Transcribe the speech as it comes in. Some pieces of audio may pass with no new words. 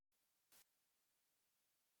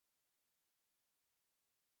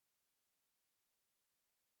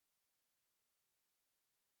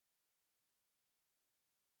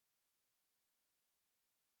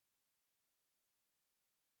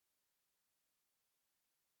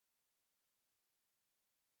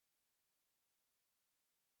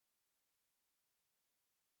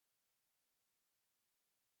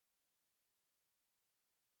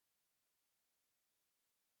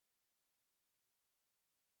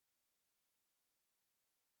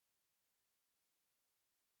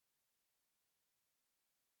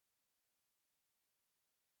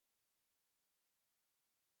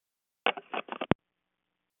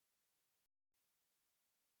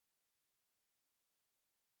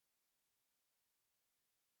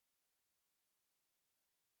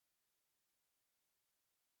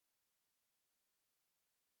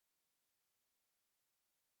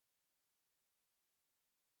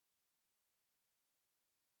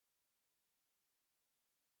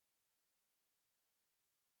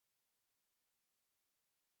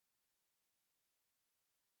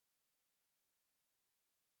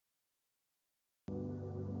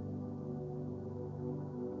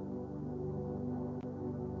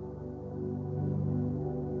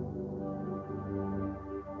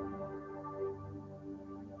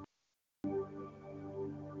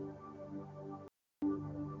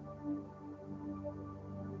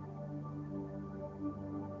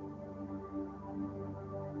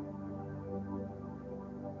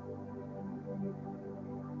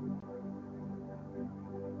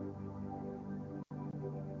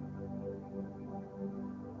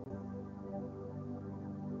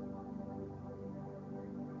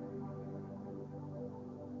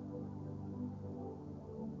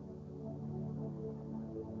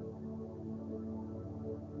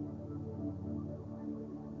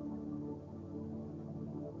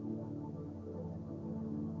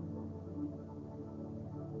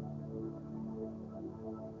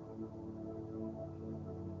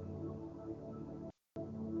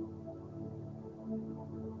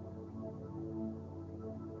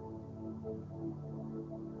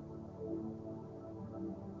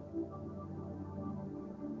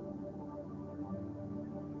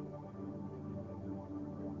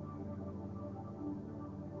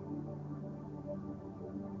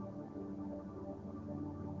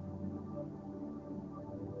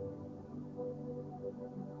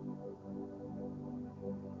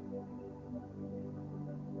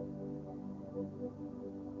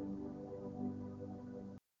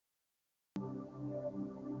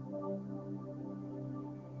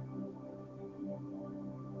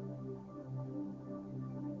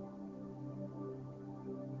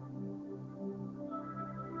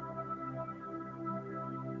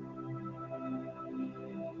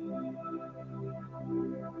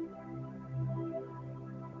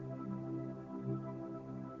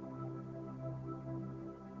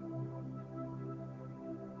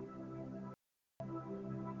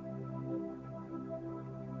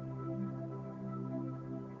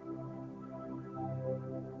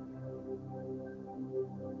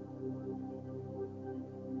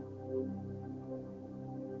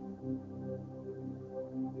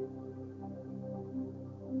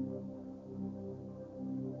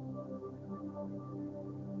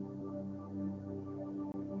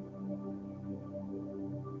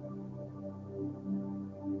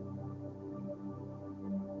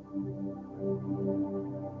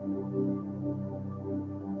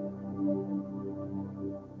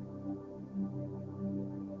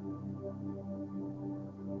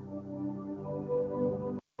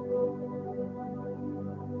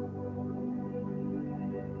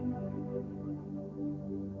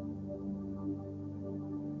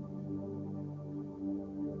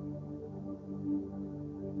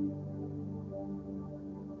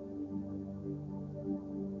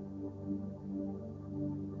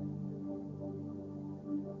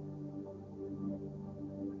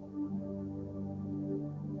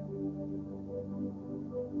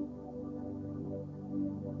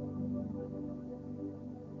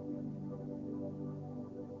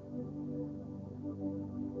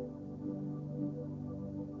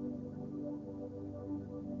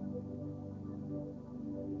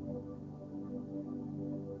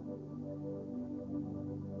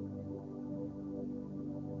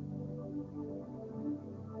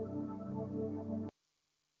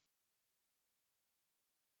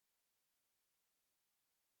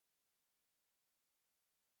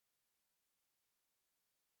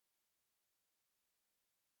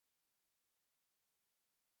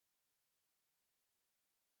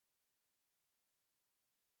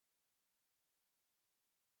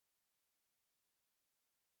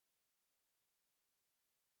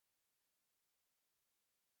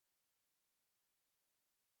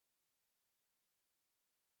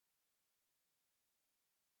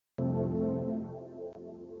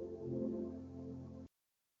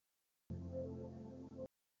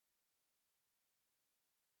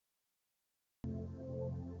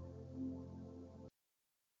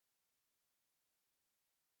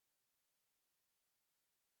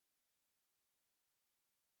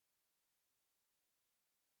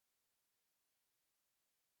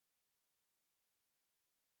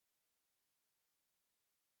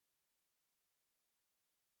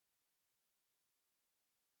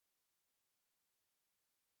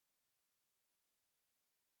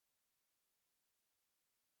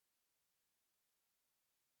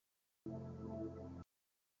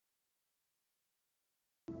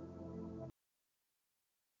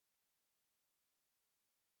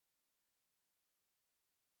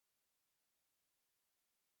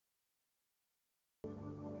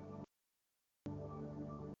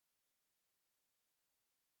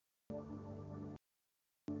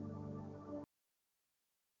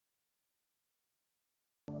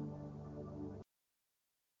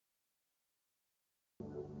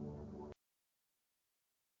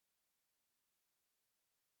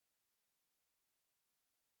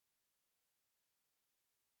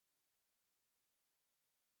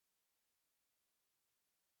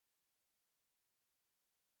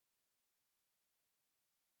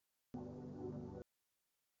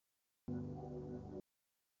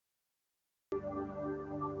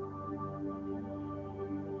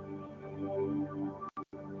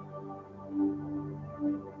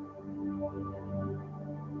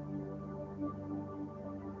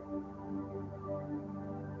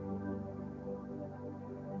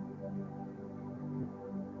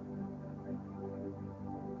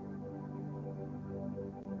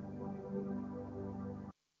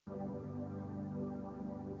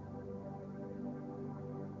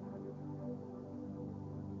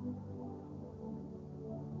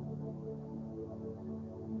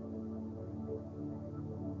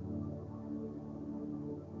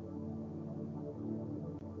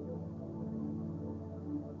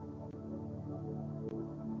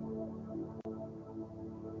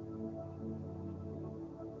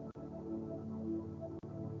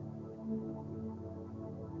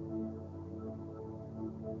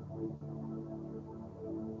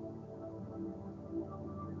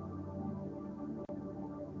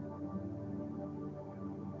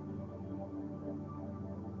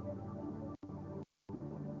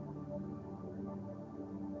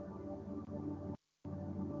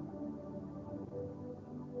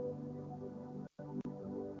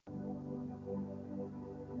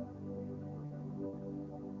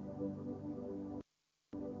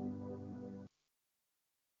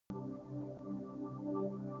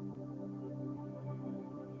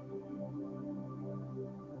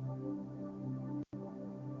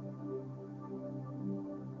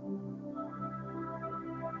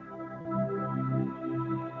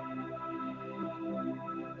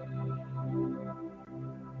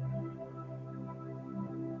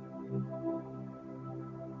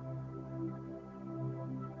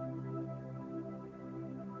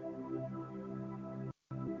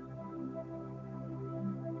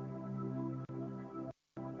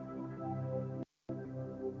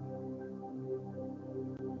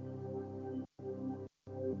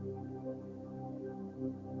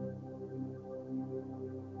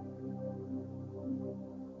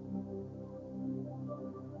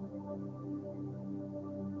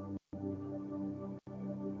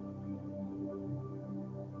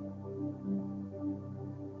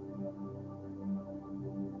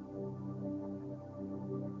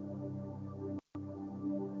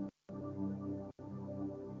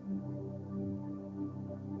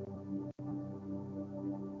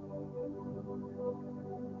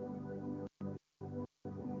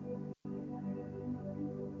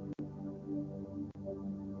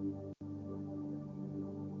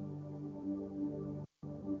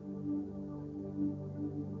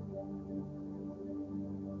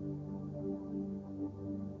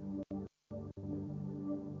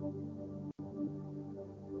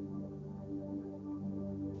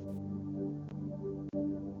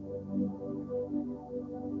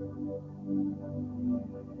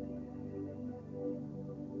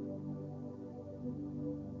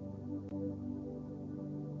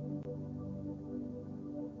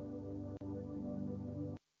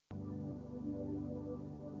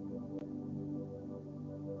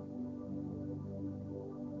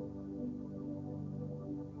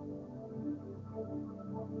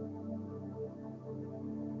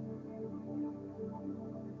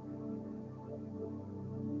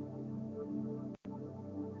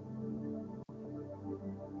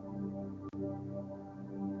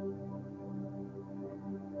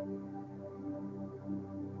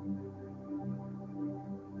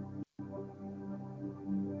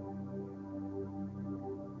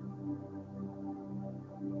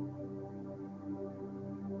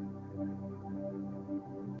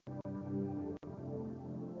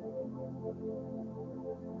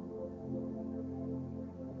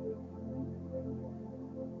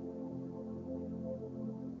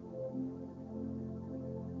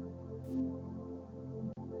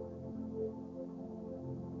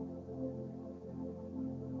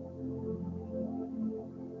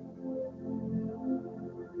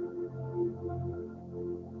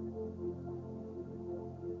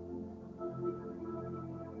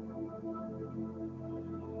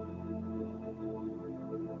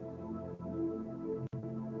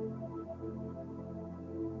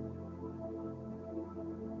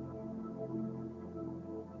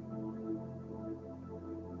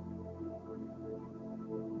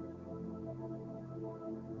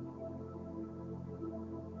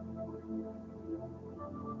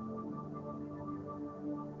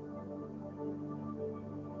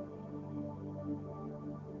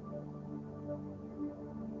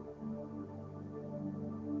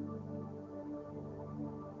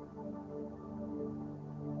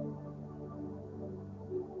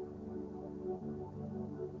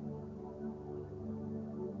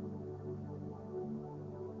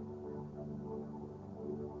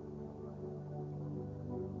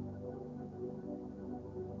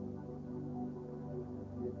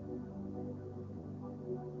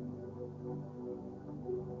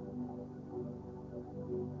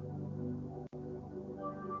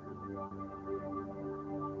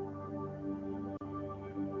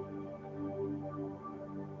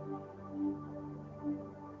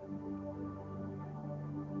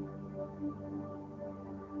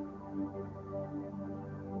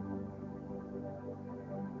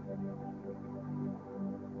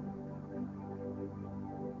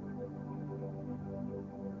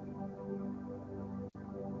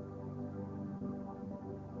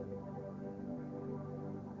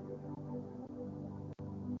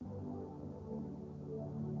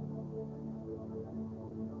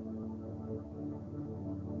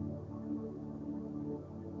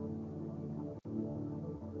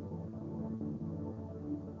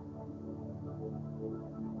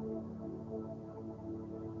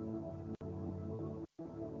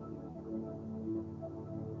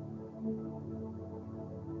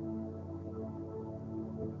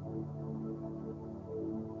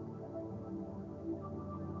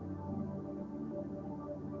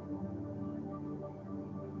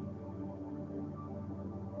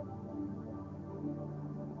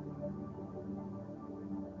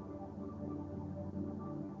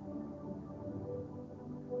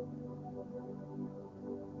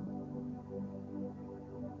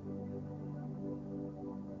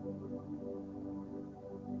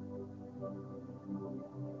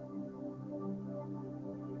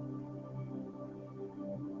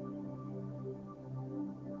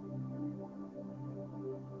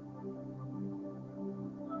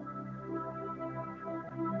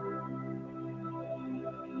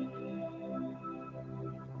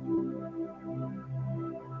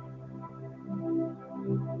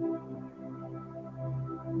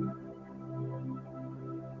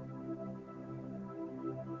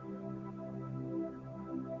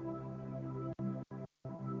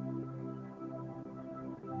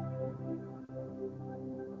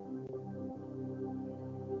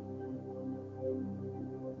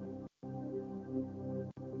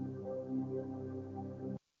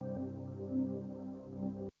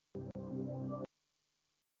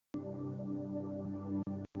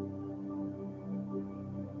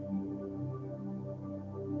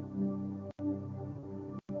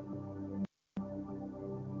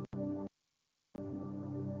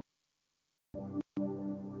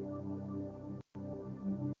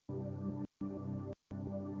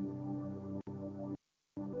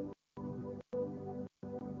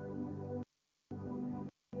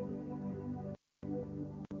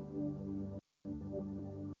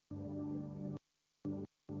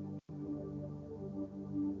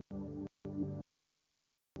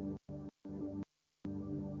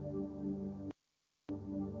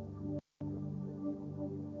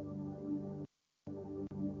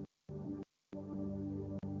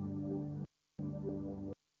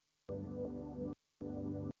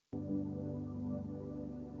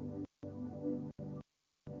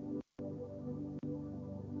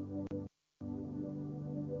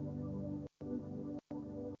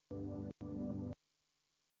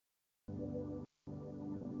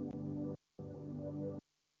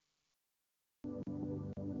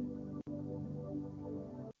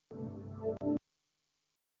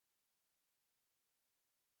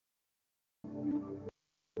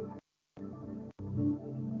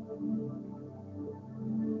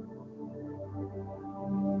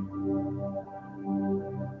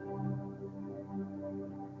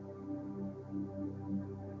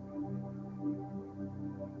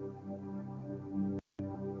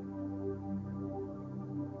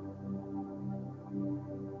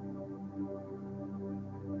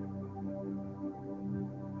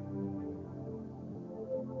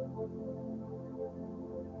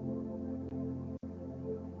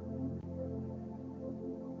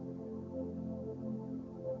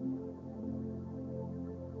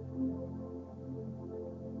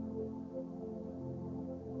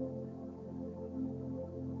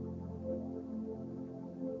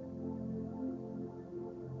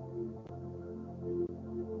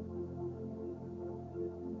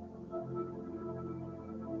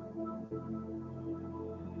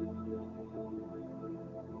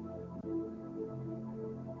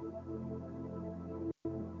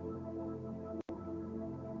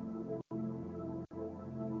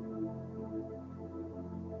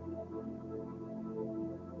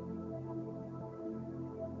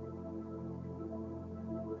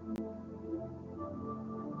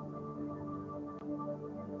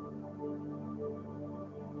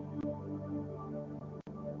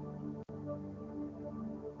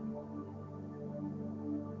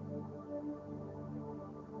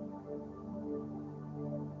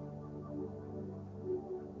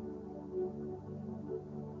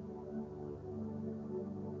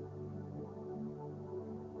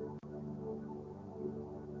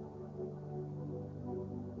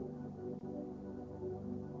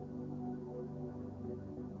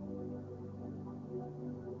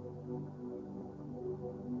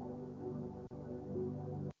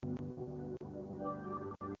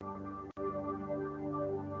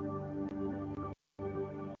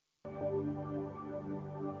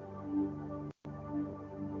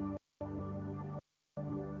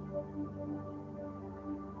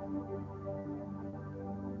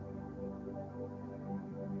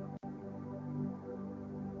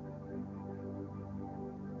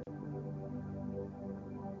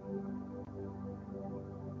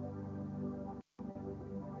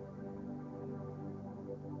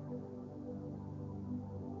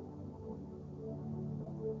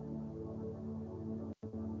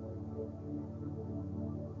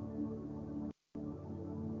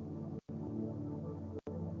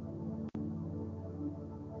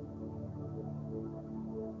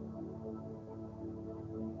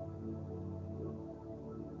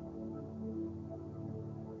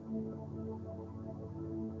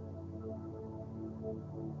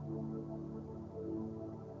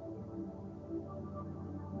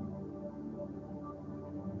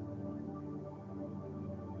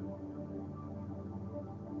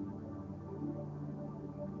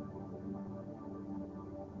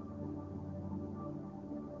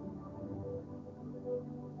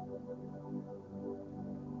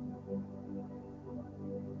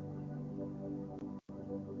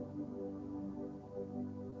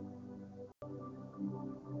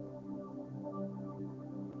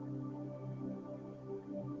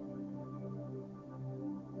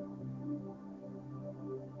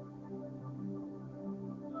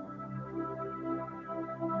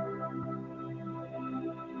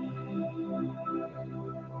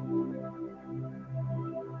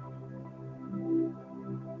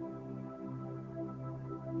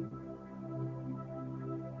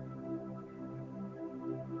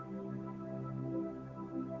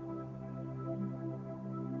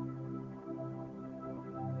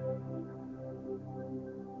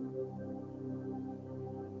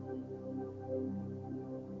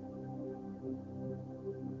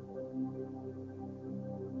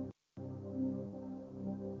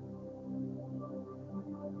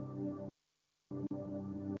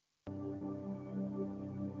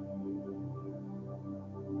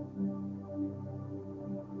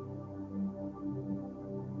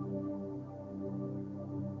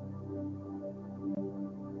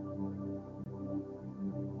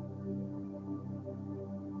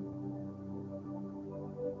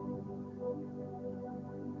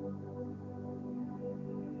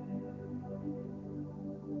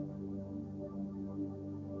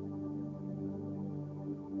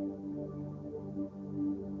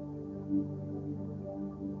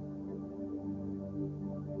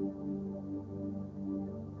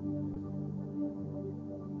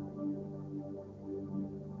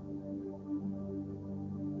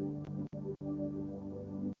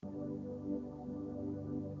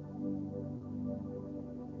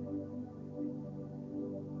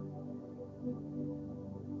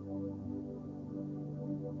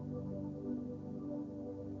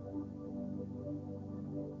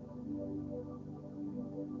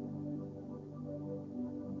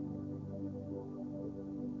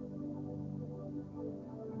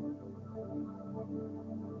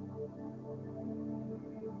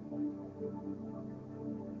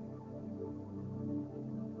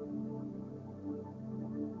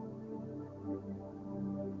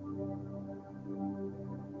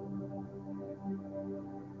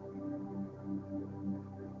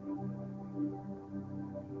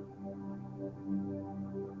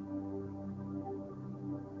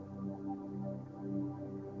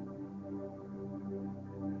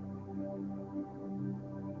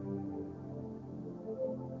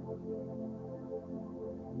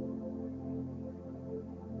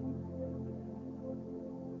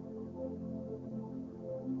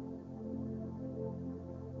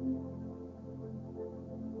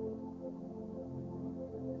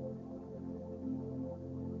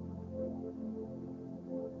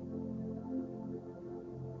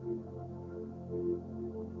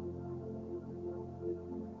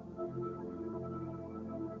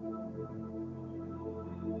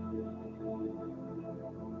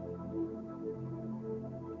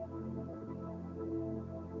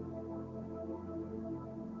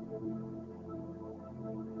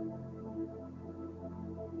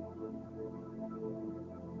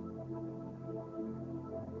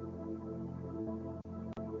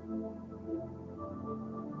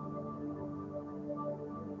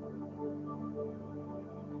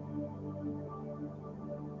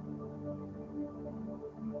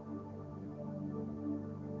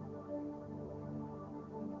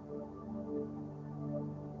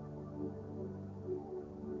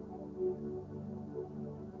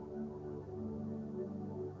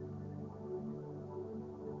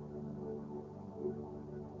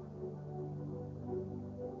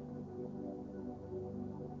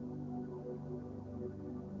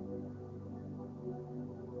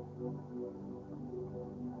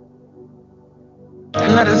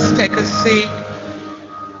Let us take a seat,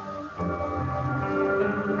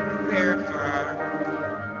 prepare for our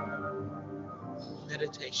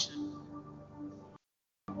meditation.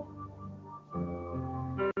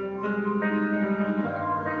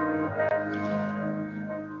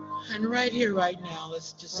 And right here, right now,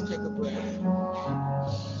 let's just take a breath.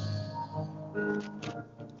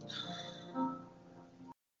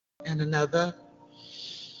 And another.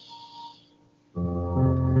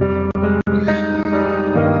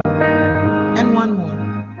 And one more.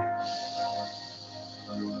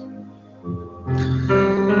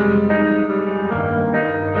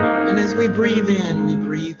 And as we breathe in, we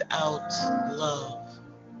breathe out love.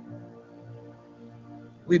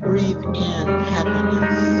 We breathe in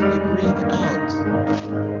happiness. We breathe out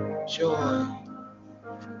joy.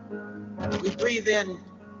 We breathe in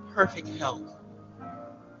perfect health.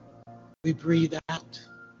 We breathe out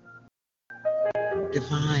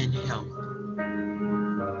divine health.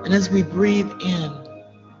 And as we breathe in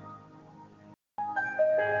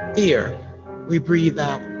fear, we breathe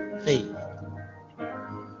out faith.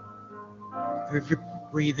 We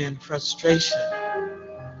breathe in frustration.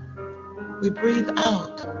 We breathe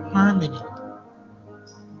out harmony.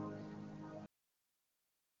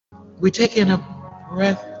 We take in a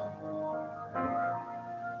breath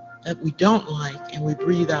that we don't like and we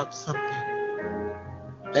breathe out something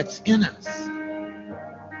that's in us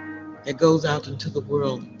that goes out into the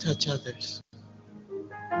world and touch others.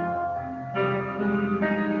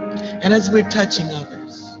 And as we're touching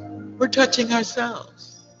others, we're touching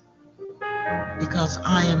ourselves. Because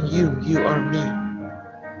I am you, you are me.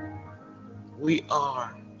 We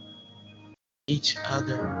are each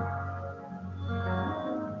other.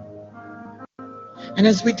 And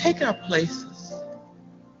as we take our places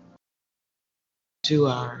to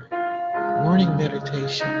our morning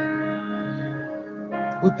meditation,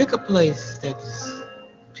 we pick a place that's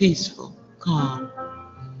peaceful, calm,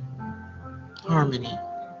 harmony.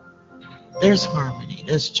 There's harmony,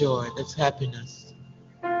 there's joy, there's happiness,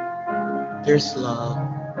 there's love.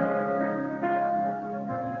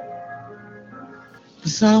 The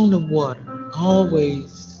sound of water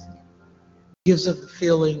always gives us the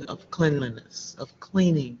feeling of cleanliness, of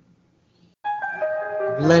cleaning,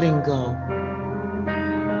 of letting go.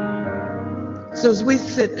 So as we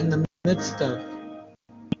sit in the midst of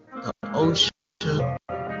the ocean, your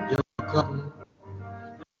garden,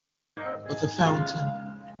 with a fountain,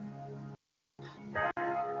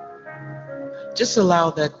 just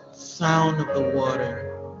allow that sound of the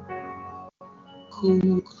water,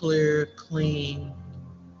 cool, clear, clean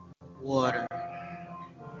water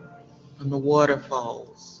from the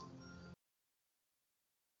waterfalls.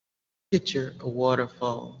 Picture a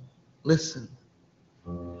waterfall. Listen.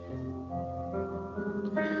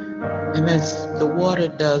 And as the water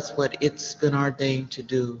does what it's been ordained to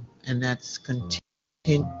do, and that's continue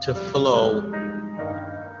to flow,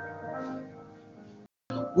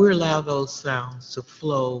 we allow those sounds to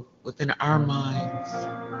flow within our minds,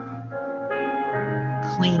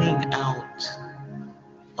 cleaning out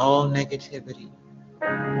all negativity,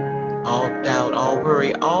 all doubt, all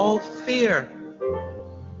worry, all fear.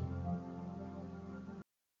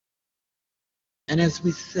 And as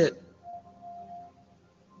we sit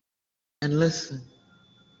and listen,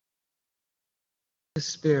 the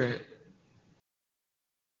Spirit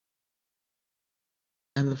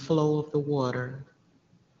and the flow of the water,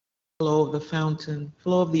 flow of the fountain,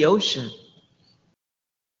 flow of the ocean,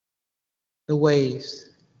 the waves,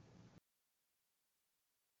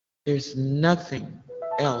 there's nothing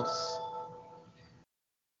else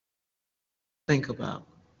to think about.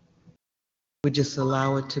 We just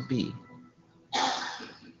allow it to be.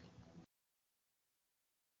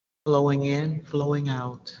 Flowing in, flowing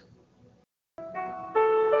out.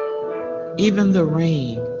 Even the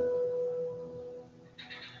rain,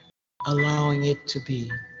 allowing it to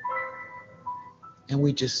be. And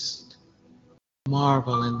we just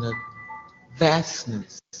marvel in the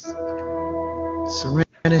vastness,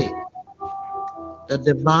 serenity, the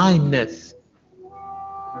divineness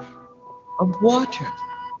of water.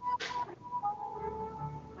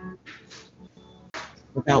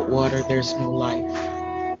 Without water, there's no life.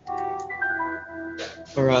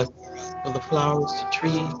 For us, for the flowers, the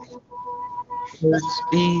trees, birds,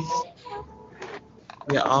 bees,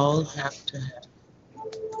 we all have to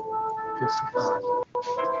survive.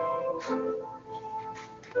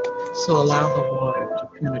 So allow the water to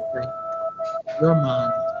penetrate your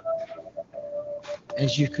mind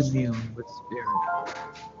as you commune with Spirit.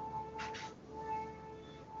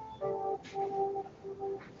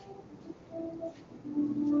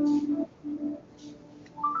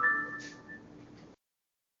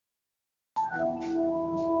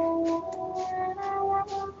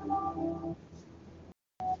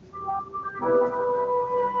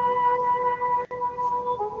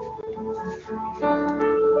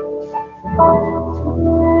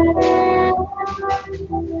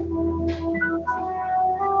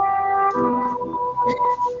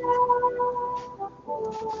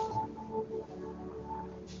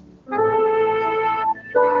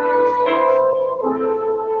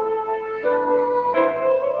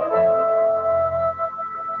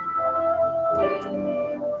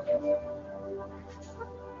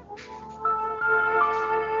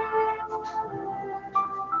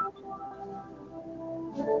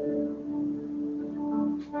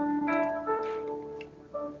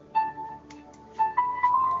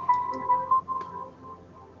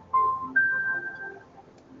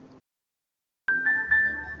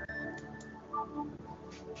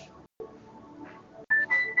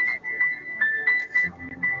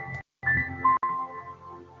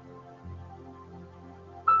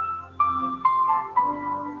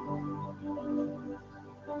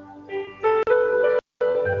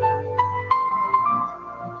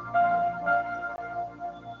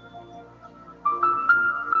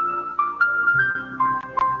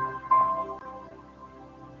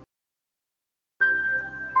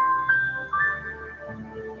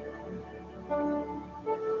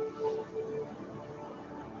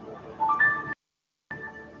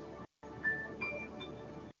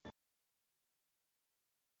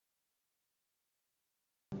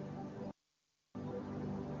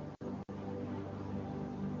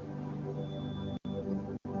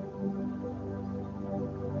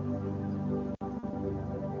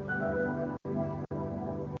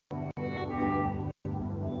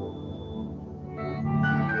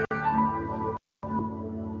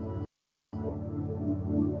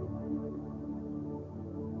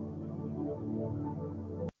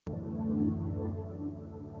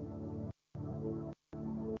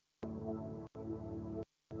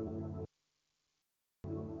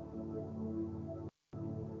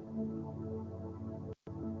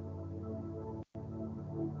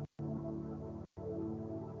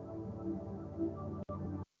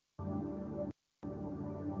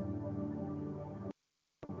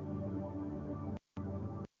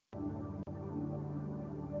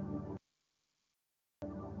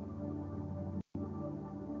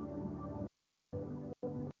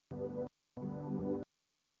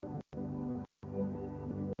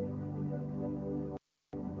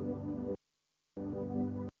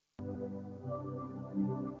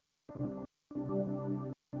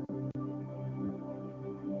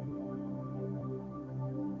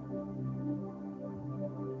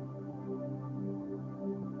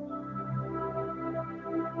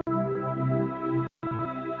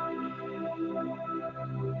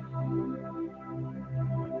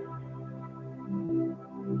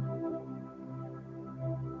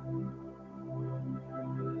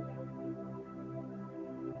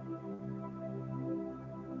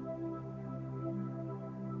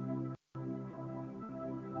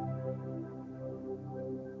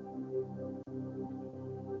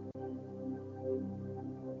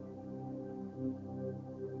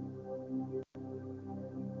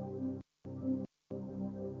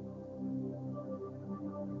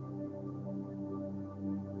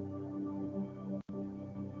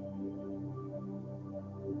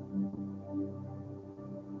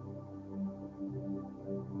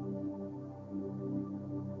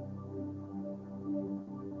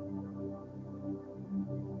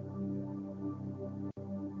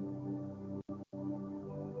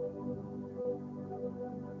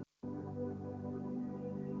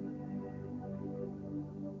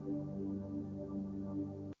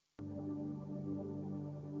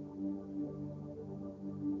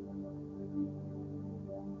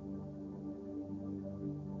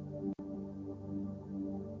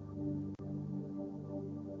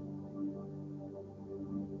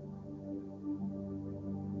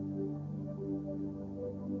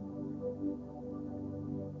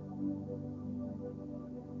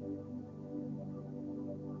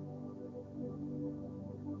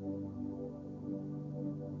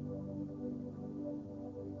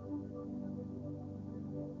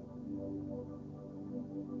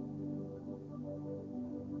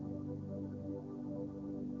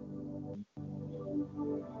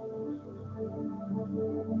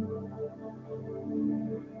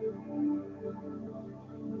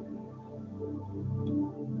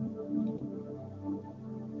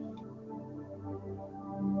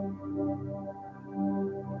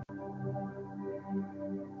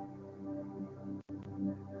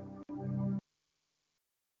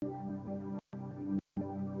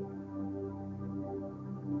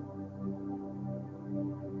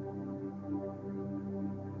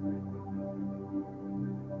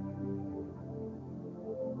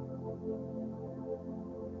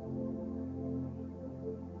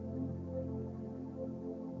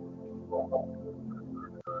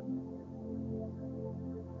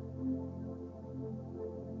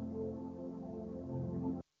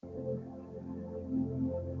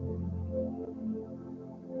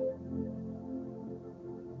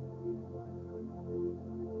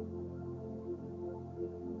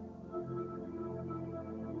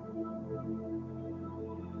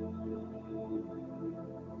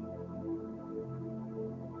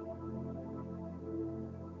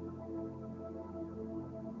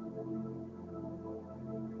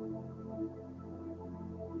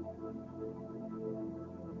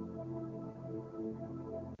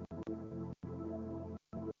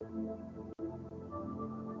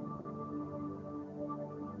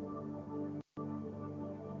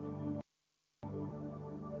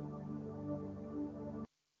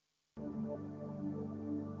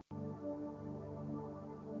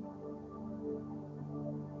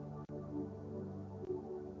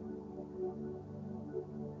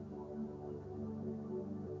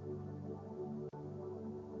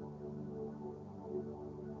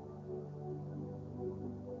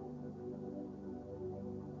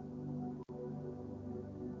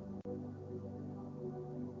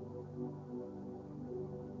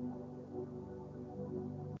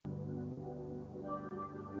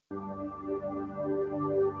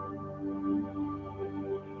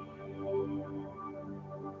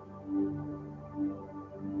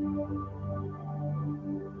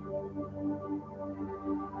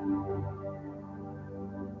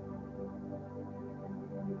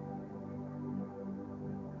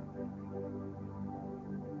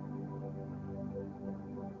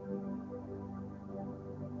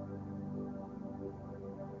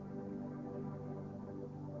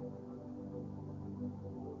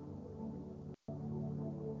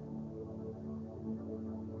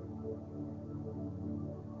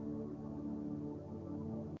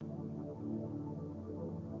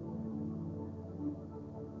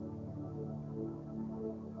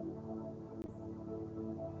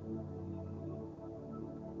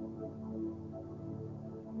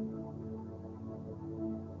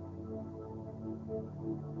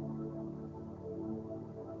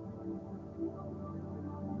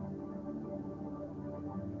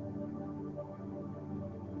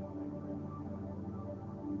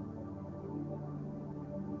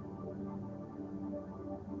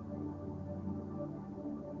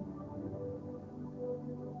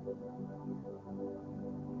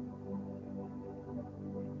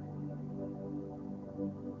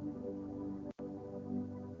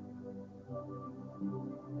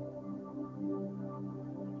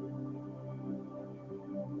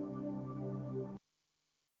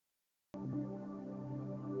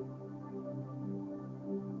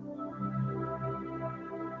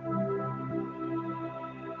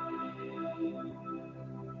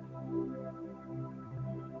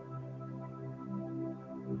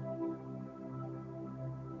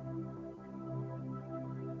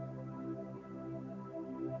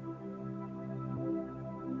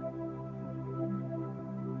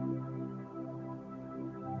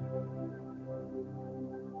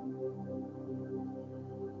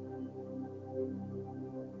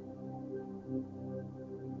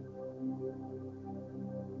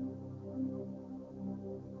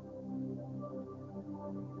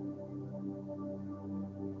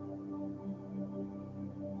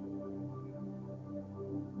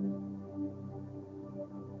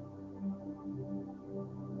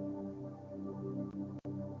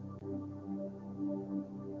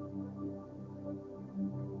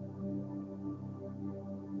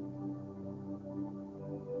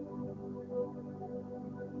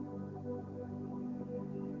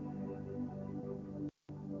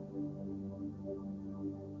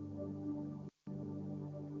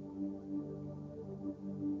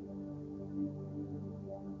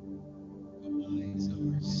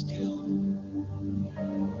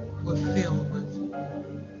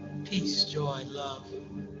 peace, joy, love,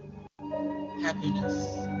 happiness.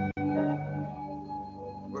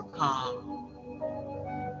 We're calm.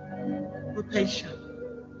 We're patient.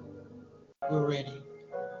 We're ready.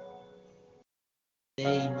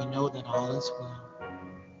 Today we know that all is well.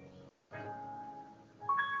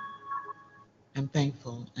 I'm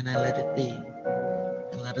thankful and I let it be.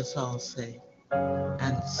 And let us all say,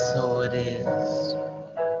 and so it is.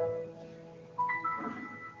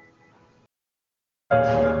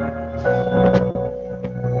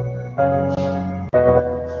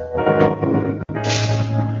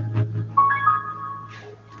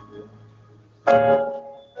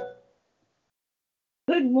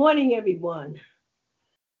 Good morning, everyone.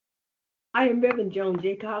 I am Reverend Joan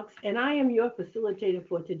Jaycox, and I am your facilitator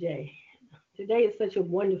for today. Today is such a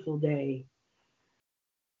wonderful day.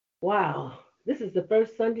 Wow, this is the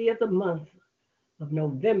first Sunday of the month of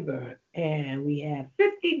November, and we have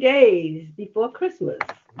 50 days before Christmas.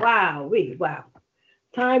 Wow.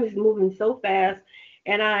 Time is moving so fast,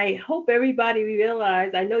 and I hope everybody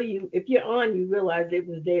realize. I know you, if you're on, you realize it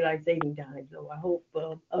was daylight saving time. So I hope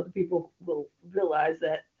other people will realize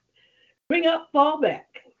that. Bring up, fall back.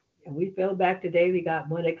 And we fell back today. We got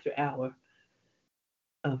 1 extra hour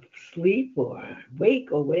of sleep or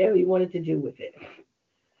wake or whatever you wanted to do with it.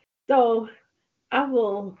 So I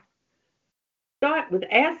will start with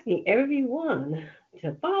asking everyone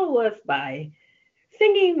to follow us by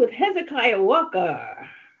singing with Hezekiah Walker.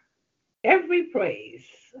 Every praise.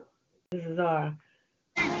 This is our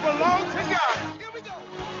belong to God. Here we go.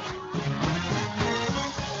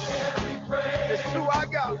 It's to our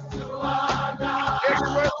God. Every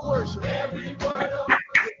word of worship.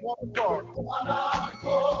 One God.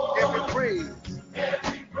 Every praise.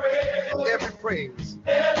 Every praise.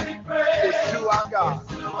 Is to our God.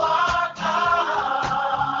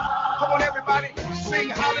 Come on, everybody. Sing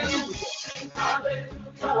hallelujah.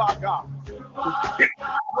 To our God.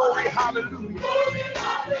 Glory, hallelujah.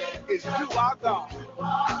 Is to our God.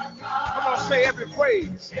 Come on, say every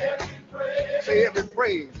praise. Say every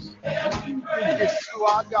praise. Is to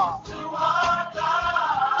our God.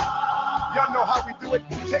 Y'all know how we do it.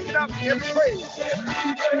 Take it up. Every praise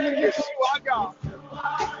is to our God.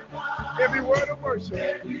 Every word of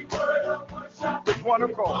worship with one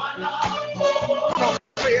accord. Come on,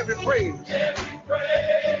 say every praise.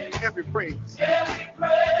 Every praise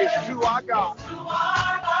is to our God.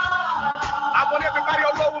 I want everybody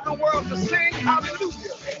all over the world to sing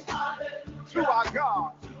hallelujah to our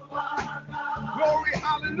God. Glory,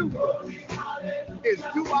 hallelujah is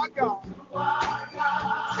to our God.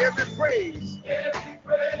 Every praise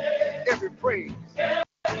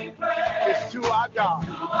is to our God.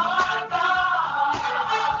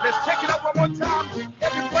 Let's take it up one more time.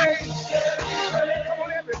 Every praise. Come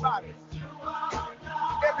on, everybody.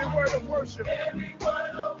 Every word of worship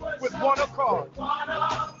with one accord.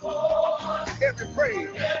 Every praise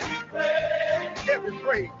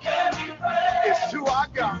is to our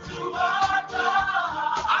God.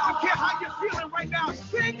 I don't care how you're feeling right now.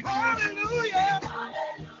 Sing hallelujah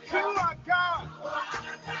to our God.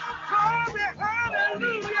 Glory,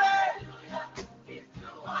 hallelujah.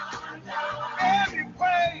 Every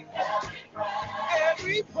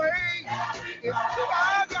praise is to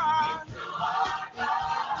our God.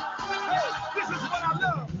 This is what I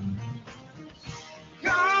love.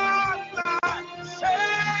 God like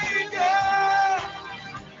Savior,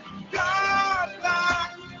 God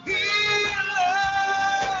like healer,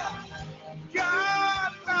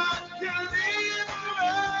 God like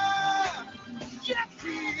deliverer. Yes,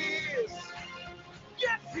 He is.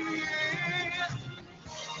 Yes, He is.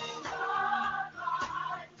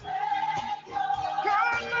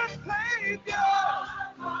 God my Savior,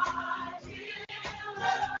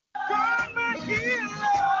 God my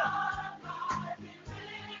healer.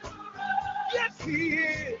 Yes, He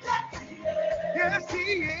is. Yes, He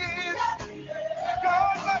is.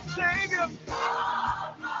 God my Savior,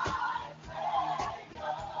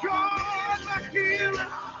 God my healer,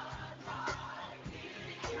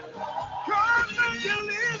 God my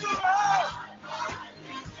deliverer.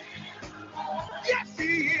 Yes,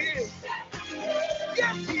 He is.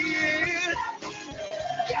 Yes, He is.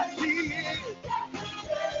 Yes, He is.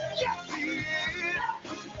 Yes, He is.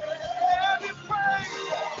 Every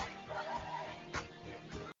praise,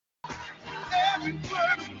 every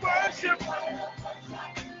word of worship,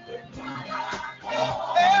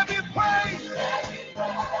 every praise,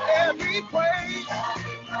 every praise,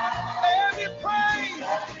 every praise,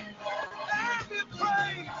 every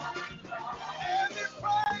praise, every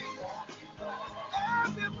praise,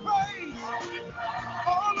 every praise,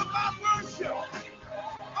 all of my worship,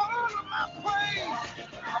 all of my praise.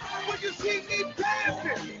 When you see me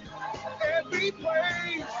dancing,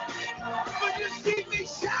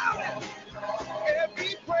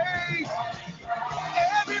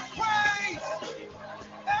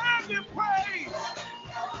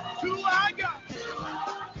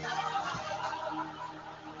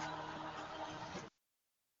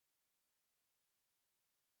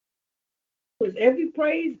 deserves every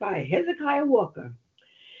praise by Hezekiah Walker.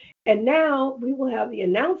 And now we will have the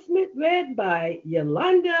announcement read by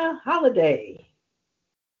Yolanda Holiday.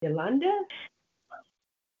 Yolanda?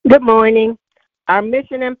 Good morning. Our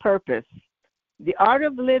mission and purpose. The Art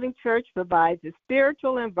of Living Church provides a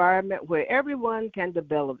spiritual environment where everyone can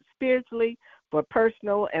develop spiritually for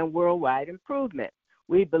personal and worldwide improvement.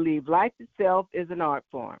 We believe life itself is an art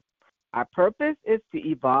form. Our purpose is to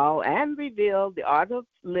evolve and reveal the art of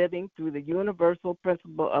living through the universal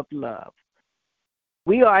principle of love.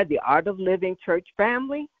 We are the Art of Living Church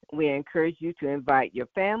family. We encourage you to invite your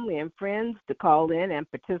family and friends to call in and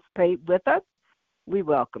participate with us. We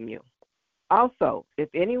welcome you. Also, if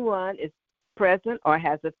anyone is present or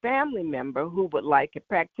has a family member who would like a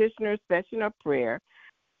practitioner session or prayer,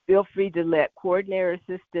 feel free to let Coordinator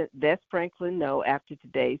Assistant Bess Franklin know after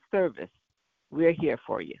today's service. We're here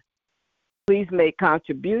for you. Please make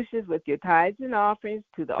contributions with your tithes and offerings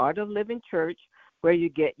to the Art of Living Church, where you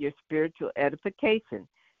get your spiritual edification,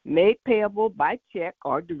 made payable by check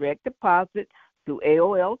or direct deposit to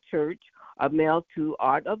AOL Church, or mailed to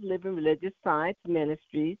Art of Living Religious Science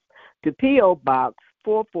Ministries to P.O. Box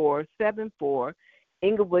 4474,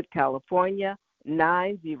 Inglewood, California,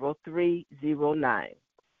 90309.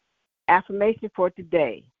 Affirmation for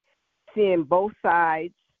today: seeing both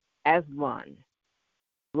sides as one.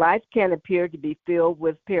 Life can appear to be filled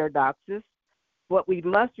with paradoxes. What we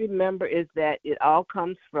must remember is that it all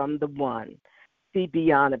comes from the one. See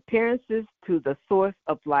beyond appearances to the source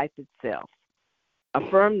of life itself.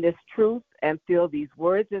 Affirm this truth and feel these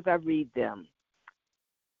words as I read them.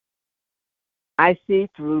 I see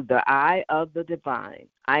through the eye of the divine.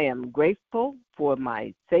 I am grateful for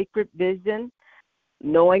my sacred vision.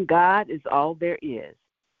 Knowing God is all there is,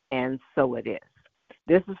 and so it is.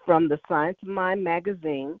 This is from the Science of Mind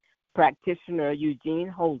magazine, practitioner Eugene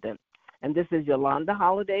Holden. And this is Yolanda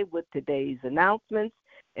Holiday with today's announcements.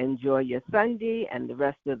 Enjoy your Sunday and the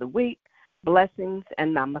rest of the week. Blessings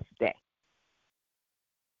and namaste.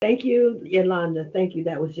 Thank you, Yolanda. Thank you.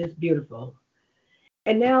 That was just beautiful.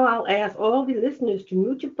 And now I'll ask all the listeners to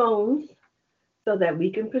mute your phones so that we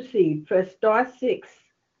can proceed. Press *6,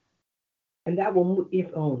 and that will mute your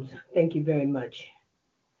phones. Thank you very much.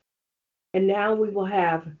 And now we will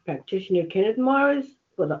have practitioner Kenneth Morris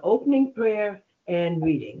for the opening prayer and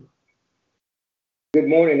reading. Good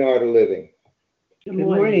morning, Art of Living. Good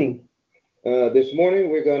morning. This morning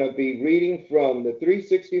we're going to be reading from the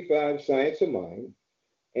 365 Science of Mind,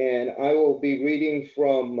 and I will be reading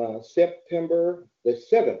from September the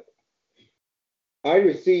 7th. I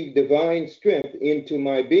receive divine strength into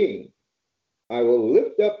my being. I will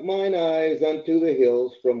lift up mine eyes unto the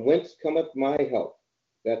hills, from whence cometh my help.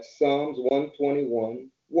 That's Psalms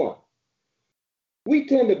 121:1. We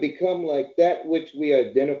tend to become like that which we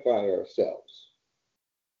identify ourselves.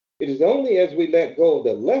 It is only as we let go of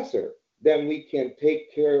the lesser that we can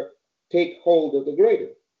take hold of the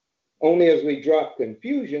greater. Only as we drop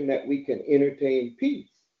confusion that we can entertain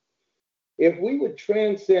peace. If we would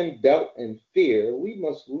transcend doubt and fear, we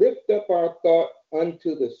must lift up our thought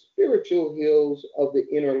unto the spiritual hills of the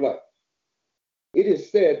inner life. It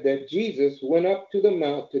is said that Jesus went up to the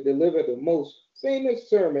mount to deliver the most famous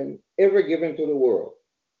sermon ever given to the world.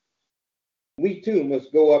 We too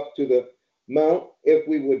must go up to the mount if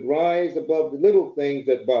we would rise above the little things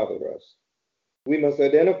that bother us. We must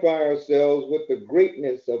identify ourselves with the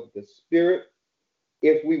greatness of the Spirit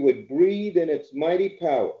if we would breathe in its mighty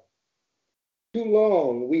power. Too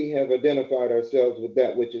long we have identified ourselves with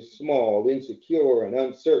that which is small, insecure, and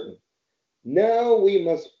uncertain. Now we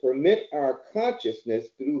must permit our consciousness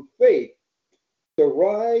through faith to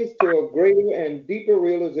rise to a greater and deeper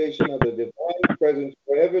realization of the divine presence,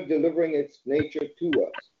 forever delivering its nature to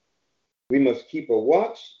us. We must keep a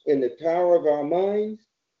watch in the tower of our minds.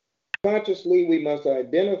 Consciously, we must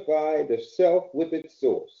identify the self with its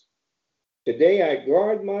source. Today, I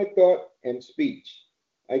guard my thought and speech.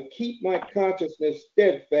 I keep my consciousness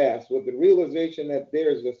steadfast with the realization that there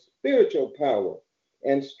is a spiritual power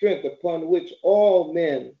and strength upon which all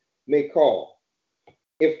men may call.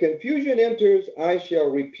 If confusion enters, I shall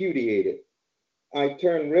repudiate it. I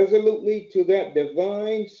turn resolutely to that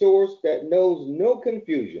divine source that knows no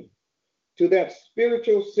confusion, to that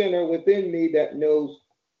spiritual center within me that knows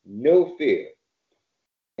no fear.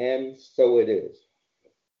 And so it is.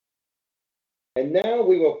 And now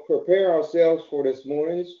we will prepare ourselves for this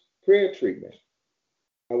morning's prayer treatment.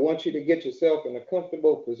 I want you to get yourself in a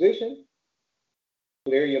comfortable position.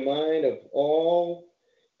 Clear your mind of all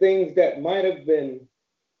things that might have been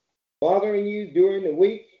bothering you during the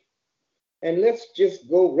week. And let's just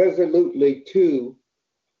go resolutely to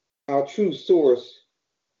our true source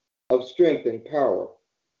of strength and power.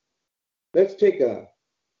 Let's take a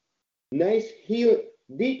nice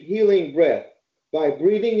deep healing breath by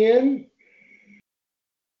breathing in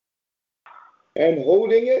and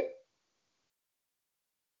holding it,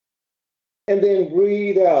 and then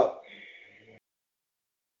breathe out.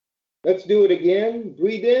 Let's do it again.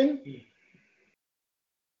 Breathe in,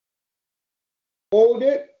 hold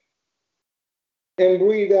it, and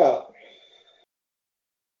breathe out.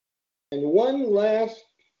 And one last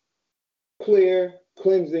clear,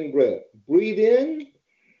 cleansing breath. Breathe in,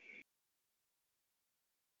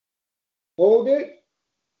 hold it,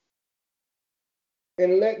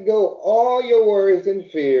 and let go all your worries and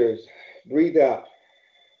fears. Breathe out.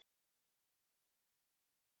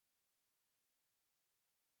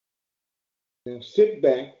 Now sit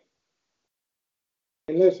back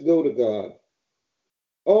and let's go to God.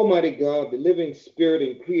 Almighty God, the living spirit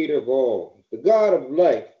and creator of all, the God of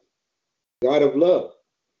life, God of love.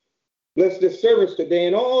 Bless this service today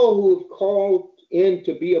and all who have called in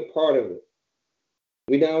to be a part of it.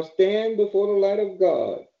 We now stand before the light of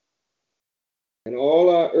God, and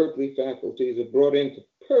all our earthly faculties are brought into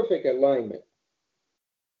perfect alignment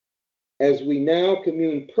as we now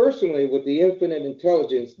commune personally with the infinite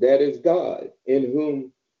intelligence that is God, in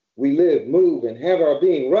whom we live, move, and have our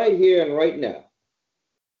being right here and right now.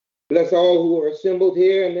 Bless all who are assembled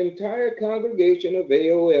here and the entire congregation of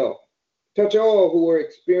AOL. Touch all who are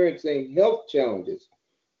experiencing health challenges,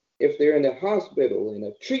 if they're in the hospital, in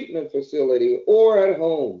a treatment facility, or at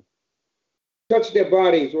home. Touch their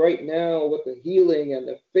bodies right now with the healing and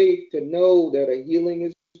the faith to know that a healing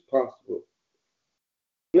is possible.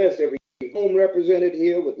 Bless every home represented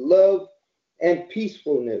here with love and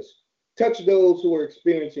peacefulness. Touch those who are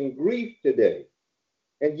experiencing grief today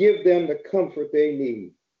and give them the comfort they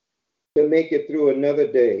need to make it through another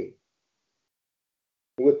day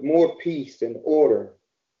with more peace and order.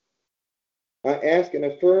 I ask and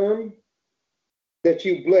affirm that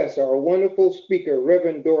you bless our wonderful speaker,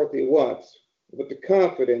 Reverend Dorothy Watts, with the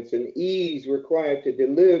confidence and ease required to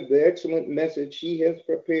deliver the excellent message she has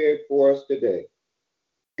prepared for us today.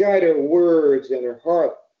 Guide her words and her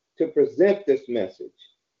heart to present this message.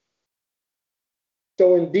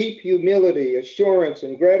 So in deep humility, assurance,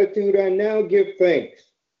 and gratitude, I now give thanks.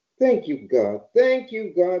 Thank you, God. Thank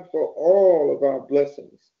you, God, for all of our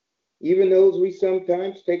blessings, even those we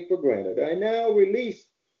sometimes take for granted. I now release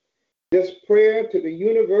this prayer to the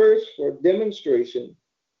universe for demonstration,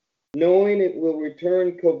 knowing it will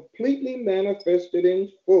return completely manifested in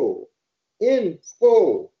full. In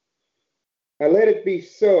full. I let it be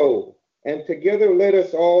so, and together let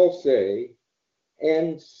us all say,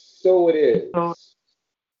 and so it is.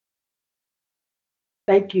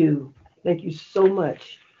 Thank you. Thank you so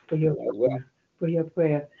much for your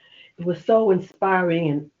prayer. It was so inspiring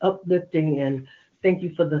and uplifting, and thank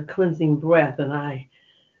you for the cleansing breath. And it's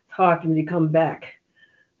hard for me to come back.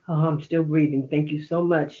 I'm still breathing. Thank you so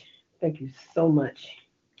much. Thank you so much.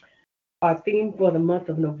 Our theme for the month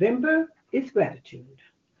of November is gratitude.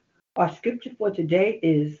 Our scripture for today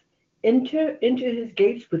is enter into his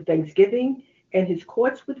gates with thanksgiving and his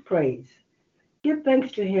courts with praise. Give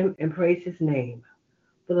thanks to him and praise his name.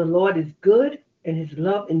 For the Lord is good and his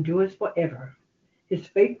love endures forever. His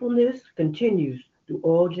faithfulness continues through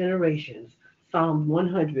all generations. Psalm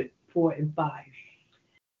 104 and 5.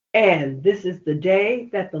 And this is the day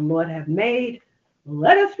that the Lord hath made.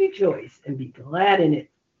 Let us rejoice and be glad in it.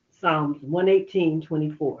 Psalms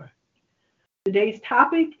 118:24. Today's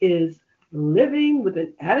topic is living with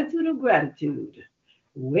an attitude of gratitude.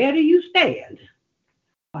 Where do you stand?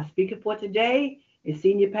 Our speaker for today is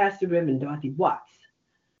Senior Pastor Reverend Dorothy Watts.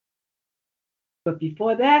 But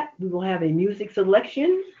before that, we will have a music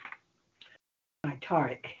selection by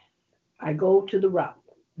Tarek. I go to the route,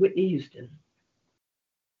 Whitney Houston.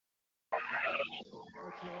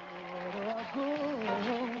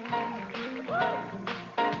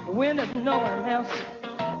 When there's no one else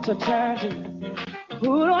to turn to,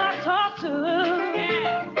 who do I talk to?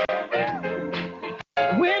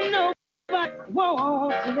 When nobody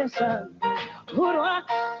wants to listen, who do I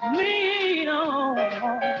lean on?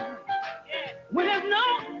 When there's no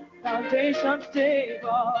foundation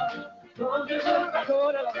stable, go to the rock,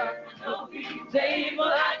 no table,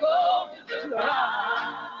 I go to the rock.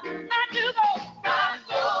 I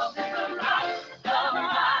go to the rock of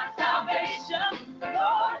my salvation.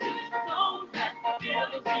 Lord is known that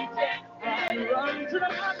the teacher and run to the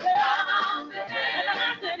mountain,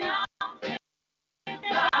 and the mountain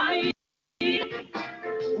I need.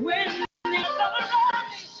 When the sun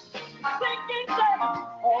sinking sun,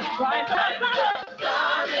 all right,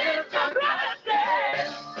 God is the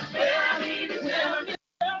brightest. Where I need the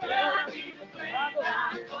I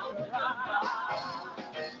go to the rock.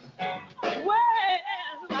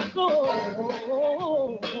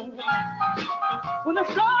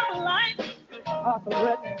 the storm of life are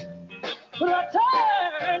threatening, but I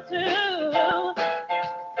turn to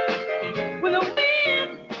when the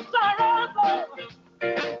winds are rough,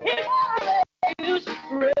 He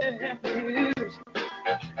refuge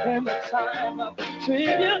in the time of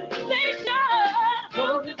tribulation.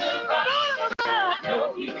 Go to the rock.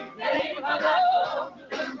 No, He name I go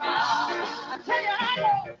to the rock. I tell you,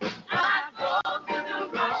 I go to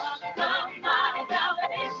the rock of my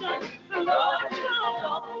salvation. The Lord is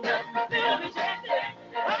alone. Feel rejected.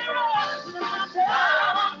 I run to the mountain. I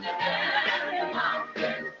want to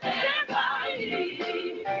mountain. Stand by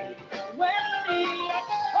me. When the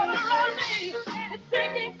earth around me is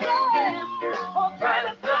sinking fast, oh, try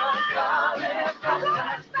to God, I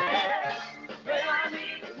gotta stand. When I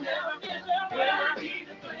need it, when I need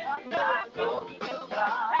it, I gotta go to the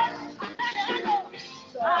rock.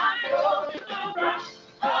 I go to the rock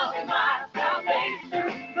of my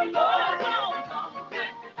salvation. The Lord will come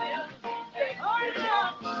and fill me. Oh,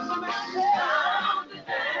 yeah,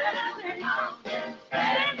 the mountain,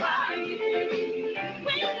 stand by me.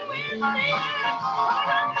 When the earth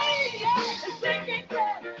around me is sinking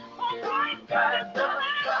fast, oh, try to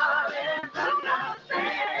God, I gotta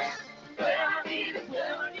stand. When I need it, when I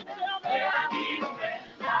need it,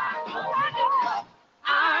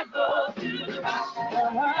 I go to the rock.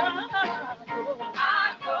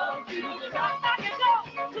 I go to the rock. I can go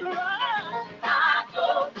to the rock. I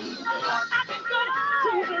go to the rock. I can go to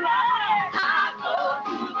the rock. I go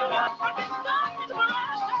to the rock. I can go to the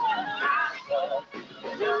rock. I go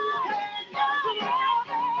to the rock.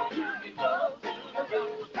 You can go to the rock.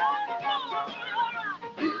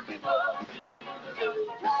 You can go to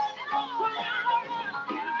the rock.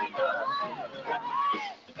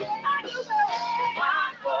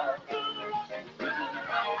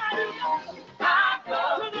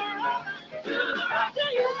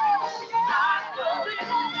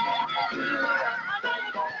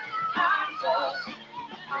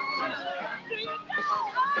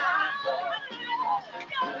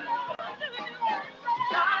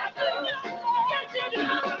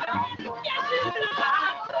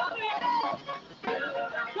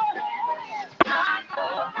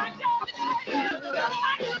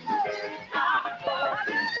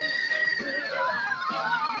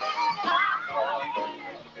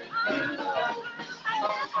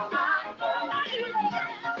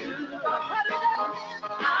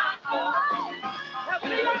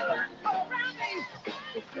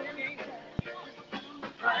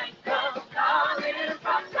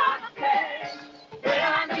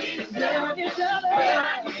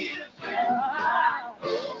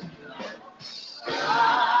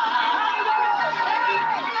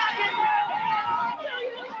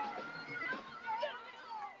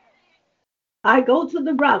 I Go to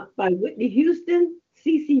the Rock by Whitney Houston,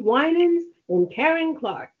 CeCe Winans, and Karen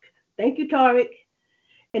Clark. Thank you, Tariq.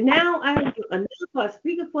 And now I have another our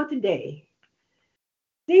speaker for today,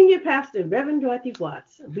 Senior Pastor Reverend Dorothy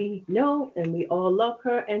Watts. We know and we all love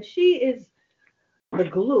her, and she is the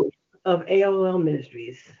glue of AOL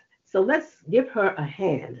Ministries. So let's give her a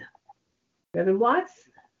hand. Reverend Watts?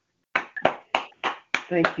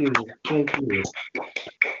 Thank you. Thank you.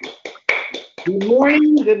 Good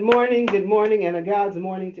morning, good morning, good morning, and a God's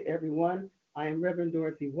morning to everyone. I am Reverend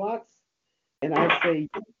Dorothy Watts, and I say,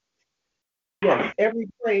 yes, every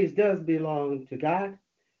praise does belong to God,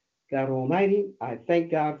 God Almighty. I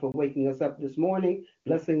thank God for waking us up this morning,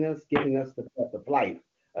 blessing us, giving us the breath of life,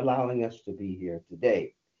 allowing us to be here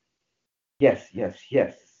today. Yes, yes,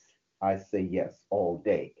 yes. I say yes all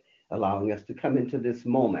day, allowing us to come into this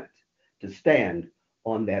moment, to stand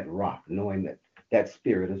on that rock, knowing that that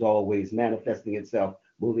spirit is always manifesting itself,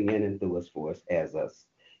 moving in and through us for us as us.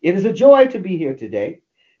 It is a joy to be here today.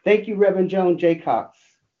 Thank you, Reverend Joan J. Cox,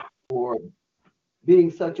 for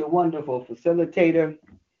being such a wonderful facilitator,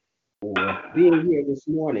 for being here this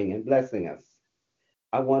morning and blessing us.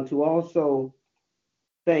 I want to also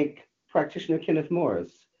thank Practitioner Kenneth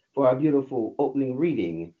Morris for our beautiful opening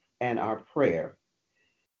reading and our prayer.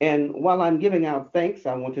 And while I'm giving out thanks,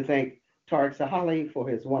 I want to thank Tariq Sahali for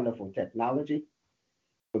his wonderful technology,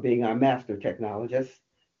 for being our master technologist,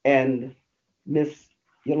 and Miss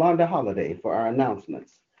Yolanda Holiday for our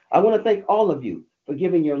announcements. I want to thank all of you for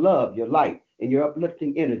giving your love, your light, and your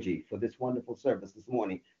uplifting energy for this wonderful service this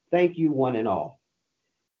morning. Thank you, one and all.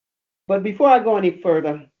 But before I go any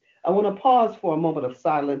further, I want to pause for a moment of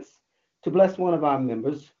silence to bless one of our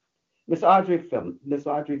members, Miss Audrey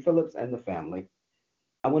Phillips and the family.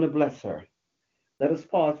 I want to bless her. Let us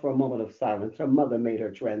pause for a moment of silence. Her mother made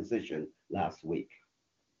her transition last week.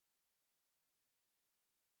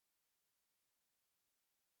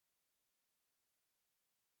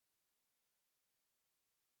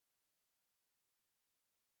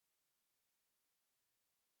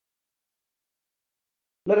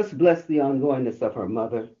 Let us bless the ongoingness of her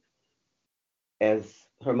mother as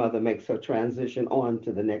her mother makes her transition on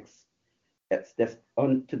to the next that's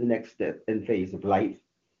on to the next step and phase of life.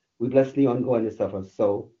 We bless the ongoingness of her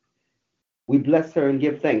soul. We bless her and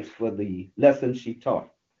give thanks for the lessons she taught,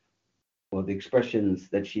 for the expressions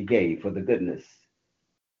that she gave, for the goodness.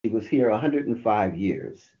 She was here 105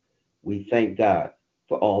 years. We thank God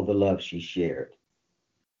for all the love she shared.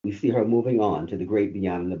 We see her moving on to the great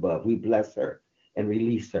beyond and above. We bless her and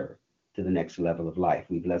release her to the next level of life.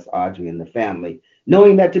 We bless Audrey and the family,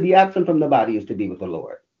 knowing that to be absent from the body is to be with the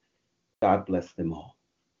Lord. God bless them all.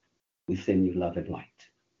 We send you love and light.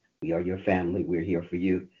 We are your family. We're here for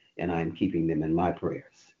you, and I am keeping them in my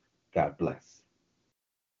prayers. God bless.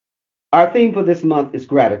 Our theme for this month is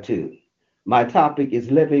gratitude. My topic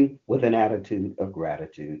is living with an attitude of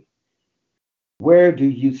gratitude. Where do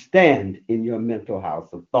you stand in your mental house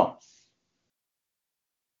of thoughts?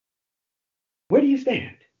 Where do you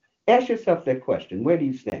stand? Ask yourself that question. Where do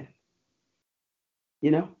you stand?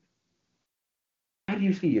 You know, how do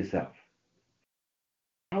you see yourself?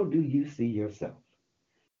 How do you see yourself?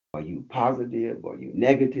 Are you positive? Are you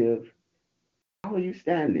negative? How are you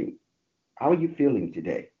standing? How are you feeling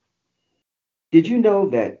today? Did you know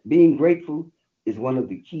that being grateful is one of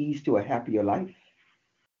the keys to a happier life?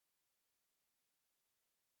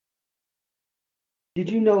 Did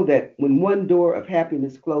you know that when one door of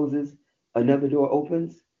happiness closes, another door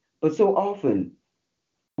opens? But so often,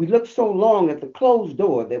 we look so long at the closed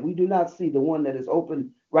door that we do not see the one that is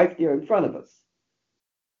open right there in front of us.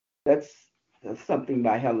 That's something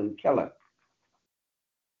by Helen Keller.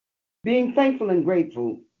 Being thankful and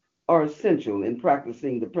grateful are essential in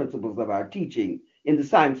practicing the principles of our teaching. In the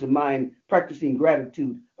science of mind, practicing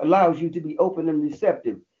gratitude allows you to be open and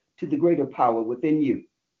receptive to the greater power within you.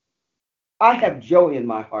 I have joy in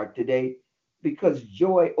my heart today because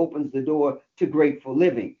joy opens the door to grateful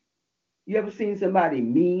living. You ever seen somebody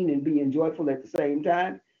mean and being joyful at the same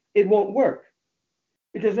time? It won't work.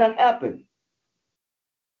 It does not happen.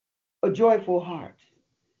 A joyful heart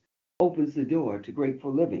opens the door to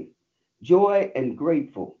grateful living. Joy and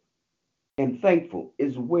grateful and thankful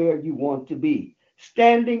is where you want to be,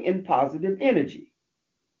 standing in positive energy.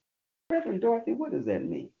 Reverend Dorothy, what does that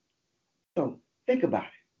mean? So think about it.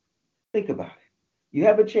 Think about it. You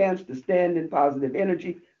have a chance to stand in positive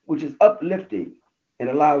energy, which is uplifting and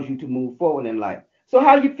allows you to move forward in life. So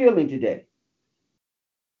how are you feeling today?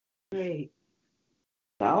 Great.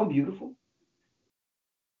 Sound beautiful.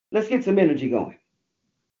 Let's get some energy going.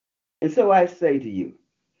 And so I say to you,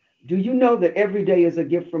 do you know that every day is a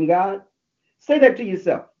gift from God? Say that to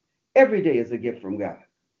yourself. Every day is a gift from God.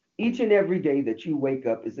 Each and every day that you wake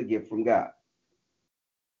up is a gift from God.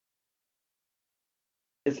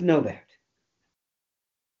 Just know that.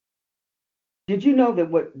 Did you know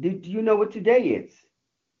what today is?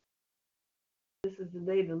 This is the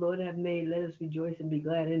day the Lord hath made. Let us rejoice and be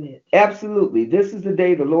glad in it. Absolutely. This is the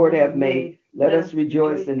day the Lord hath made. Let us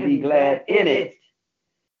rejoice and be glad in it.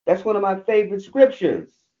 That's one of my favorite scriptures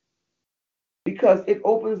because it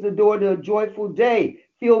opens the door to a joyful day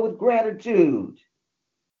filled with gratitude.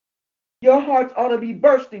 Your hearts ought to be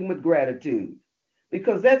bursting with gratitude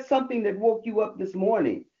because that's something that woke you up this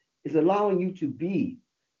morning, is allowing you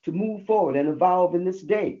to move forward and evolve in this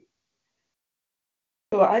day.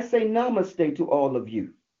 So I say namaste to all of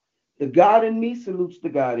you. The God in me salutes the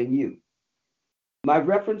God in you. My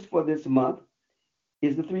reference for this month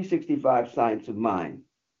is the 365 Science of Mind,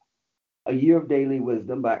 A Year of Daily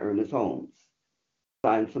Wisdom by Ernest Holmes.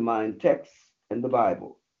 Science of Mind texts and the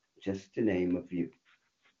Bible, just to name a few.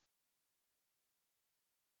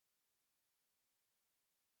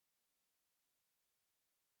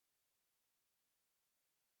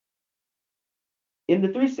 In the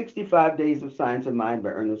 365 Days of Science of Mind by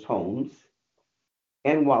Ernest Holmes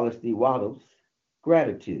and Wallace D. Waddles,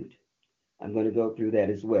 gratitude. I'm going to go through that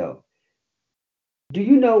as well. Do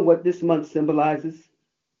you know what this month symbolizes?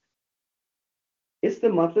 It's the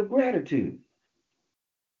month of gratitude.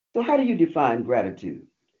 So how do you define gratitude?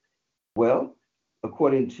 Well,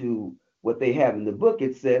 according to what they have in the book,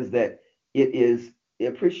 it says that it is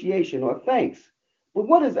appreciation or thanks. But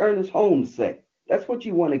what does Ernest Holmes say? That's what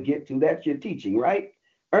you want to get to. That's your teaching, right?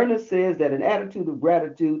 Ernest says that an attitude of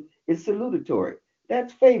gratitude is salutatory.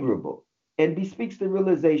 That's favorable and bespeaks the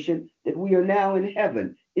realization that we are now in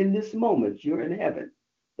heaven. In this moment, you're in heaven.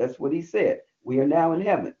 That's what he said. We are now in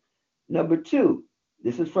heaven. Number two,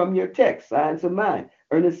 this is from your text, Science of Mind.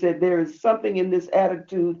 Ernest said there is something in this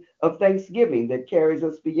attitude of thanksgiving that carries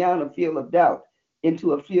us beyond a field of doubt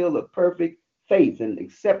into a field of perfect faith and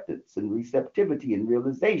acceptance and receptivity and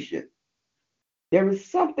realization. There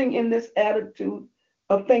is something in this attitude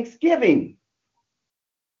of thanksgiving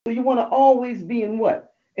So you want to always be in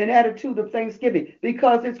what? An attitude of thanksgiving,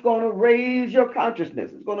 because it's going to raise your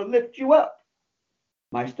consciousness. It's going to lift you up.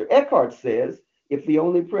 Meister Eckhart says, if the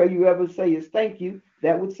only prayer you ever say is thank you,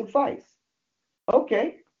 that would suffice.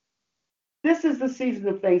 Okay. This is the season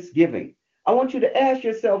of Thanksgiving. I want you to ask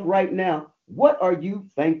yourself right now, what are you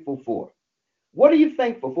thankful for? What are you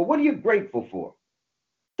thankful for? What are you grateful for?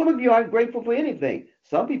 Some of you aren't grateful for anything.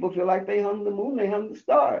 Some people feel like they hung the moon, they hung the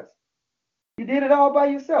stars. You did it all by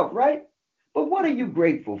yourself, right? But what are you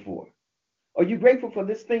grateful for? Are you grateful for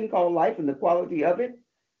this thing called life and the quality of it?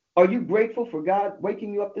 Are you grateful for God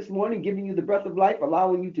waking you up this morning, giving you the breath of life,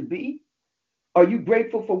 allowing you to be? Are you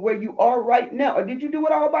grateful for where you are right now? Or did you do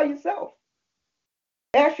it all by yourself?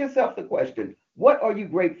 Ask yourself the question, what are you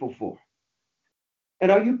grateful for?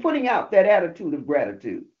 And are you putting out that attitude of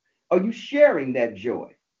gratitude? Are you sharing that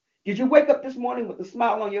joy? Did you wake up this morning with a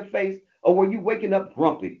smile on your face, or were you waking up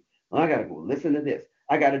grumpy? Oh, I got to go listen to this.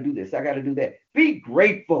 I got to do this. I got to do that. Be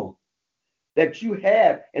grateful that you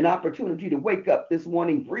have an opportunity to wake up this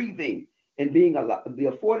morning breathing and being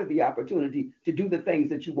afforded the opportunity to do the things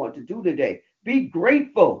that you want to do today. Be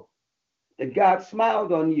grateful that God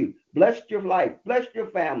smiled on you, blessed your life, blessed your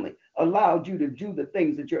family, allowed you to do the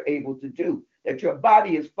things that you're able to do, that your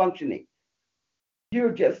body is functioning.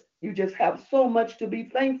 You just have so much to be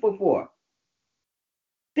thankful for.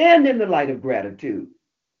 Stand in the light of gratitude.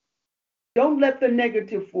 Don't let the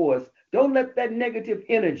negative force, don't let that negative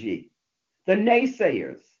energy, the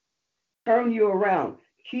naysayers, turn you around.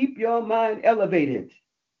 Keep your mind elevated.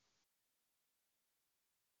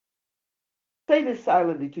 Say this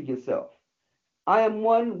silently to yourself. I am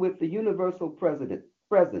one with the universal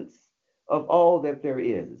presence of all that there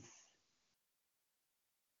is.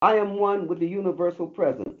 I am one with the universal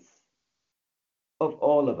presence of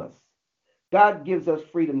all of us. God gives us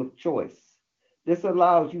freedom of choice. This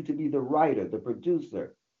allows you to be the writer, the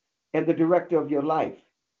producer, and the director of your life.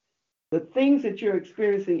 The things that you're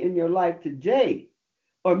experiencing in your life today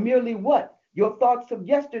are merely what? Your thoughts of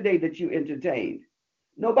yesterday that you entertained.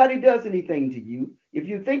 Nobody does anything to you. If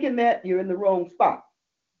you're thinking that, you're in the wrong spot.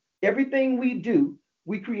 Everything we do,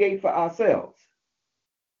 we create for ourselves.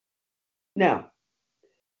 Now,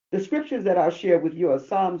 the scriptures that I'll share with you are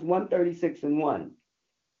Psalms 136:1.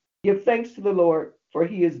 Give thanks to the Lord, for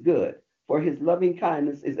he is good, for his loving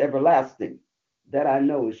kindness is everlasting. That I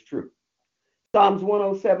know is true. Psalms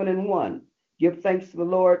 107:1. Give thanks to the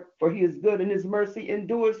Lord, for he is good and his mercy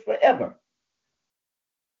endures forever.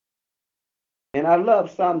 And I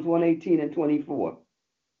love Psalms 118:24.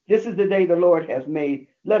 This is the day the Lord has made.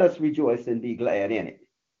 Let us rejoice and be glad in it.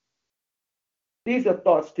 These are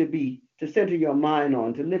thoughts to center your mind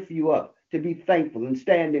on, to lift you up, to be thankful and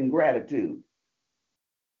stand in gratitude.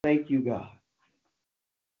 Thank you, God.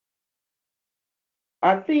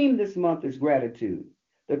 Our theme this month is gratitude.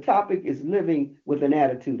 The topic is living with an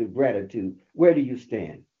attitude of gratitude. Where do you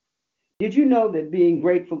stand? Did you know that being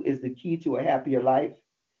grateful is the key to a happier life?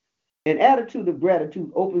 An attitude of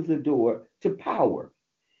gratitude opens the door to power.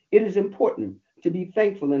 It is important to be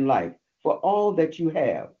thankful in life for all that you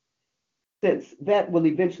have, since that will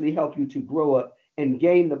eventually help you to grow up and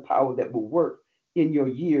gain the power that will work in your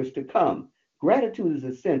years to come. Gratitude is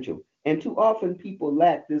essential, and too often people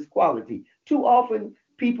lack this quality. Too often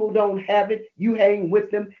people don't have it. You hang with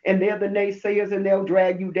them, and they're the naysayers, and they'll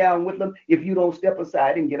drag you down with them if you don't step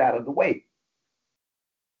aside and get out of the way.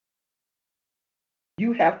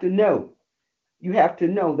 You have to know. You have to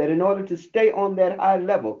know that in order to stay on that high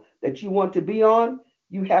level that you want to be on,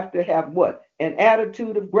 you have to have what? An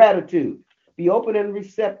attitude of gratitude. Be open and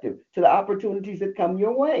receptive to the opportunities that come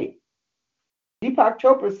your way. Deepak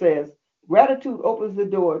Chopra says, gratitude opens the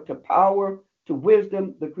door to power, to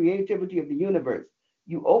wisdom, the creativity of the universe.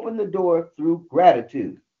 You open the door through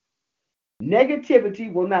gratitude.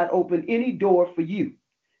 Negativity will not open any door for you.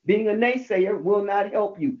 Being a naysayer will not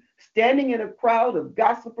help you. Standing in a crowd of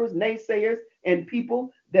gossipers, naysayers, and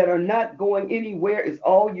people that are not going anywhere is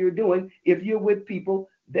all you're doing if you're with people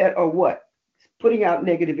that are what? Putting out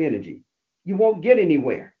negative energy. You won't get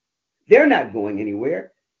anywhere. They're not going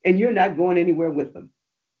anywhere, and you're not going anywhere with them.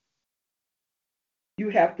 You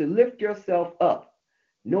have to lift yourself up,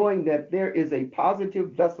 knowing that there is a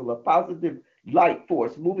positive vessel, a positive light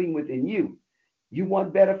force moving within you. You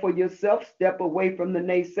want better for yourself? Step away from the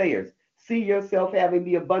naysayers. See yourself having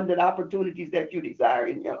the abundant opportunities that you desire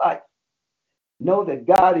in your life. Know that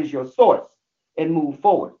God is your source and move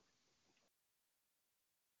forward.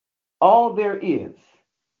 All there is,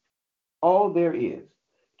 all there is.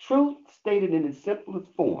 Truth stated in its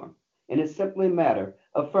simplest form, in its simple matter,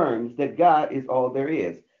 affirms that God is all there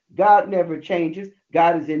is. God never changes.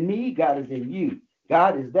 God is in me. God is in you.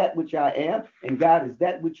 God is that which I am, and God is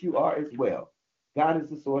that which you are as well. God is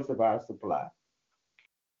the source of our supply.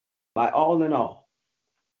 My all in all.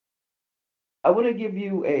 I want to give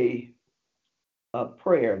you a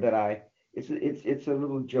prayer that it's a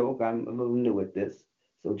little joke. I'm a little new at this,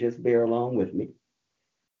 so just bear along with me.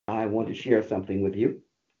 I want to share something with you,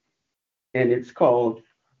 and it's called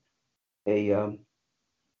a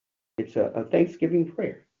it's a Thanksgiving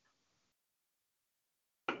prayer.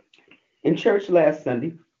 In church last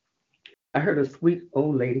Sunday, I heard a sweet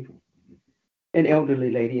old lady, an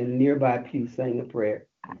elderly lady in a nearby pew saying a prayer.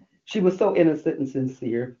 She was so innocent and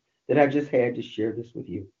sincere that I just had to share this with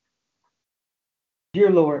you.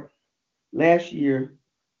 Dear Lord, last year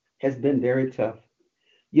has been very tough.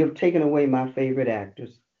 You have taken away my favorite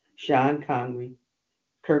actors, Sean Connery,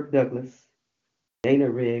 Kirk Douglas, Dana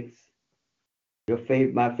Riggs,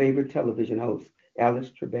 my favorite television host,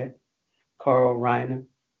 Alice Trebek, Carl Reiner,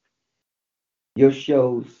 your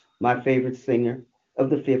shows, my favorite singer of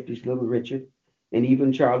the 50s, Little Richard, and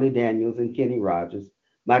even Charlie Daniels and Kenny Rogers,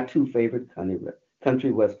 my two favorite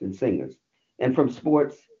country western singers. And from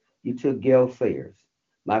sports, you took Gale Sayers.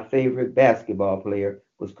 My favorite basketball player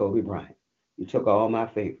was Kobe Bryant. You took all my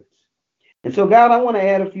favorites. And so, God, I want to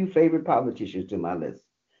add a few favorite politicians to my list.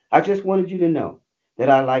 I just wanted you to know that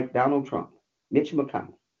I like Donald Trump, Mitch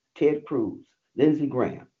McConnell, Ted Cruz, Lindsey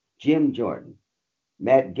Graham, Jim Jordan,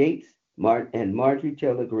 Matt Gaetz, and Marjorie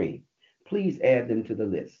Taylor Greene. Please add them to the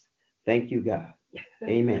list. Thank you, God.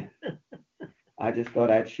 Amen. I just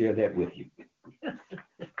thought I'd share that with you.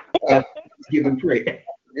 Give him prayer.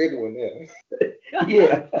 Good one there.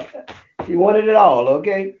 Yeah. She wanted it all,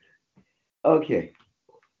 okay? Okay.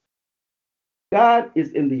 God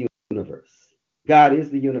is in the universe. God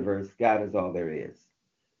is the universe. God is all there is.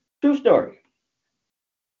 True story.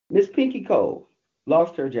 Miss Pinky Cole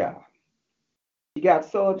lost her job. She got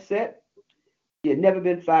so upset. She had never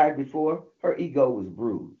been fired before. Her ego was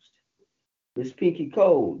bruised. Miss Pinky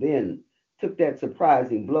Cole then took that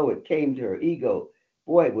surprising blow. It came to her ego.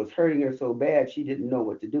 Boy, it was hurting her so bad she didn't know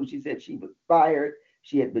what to do. She said she was fired.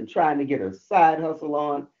 She had been trying to get her side hustle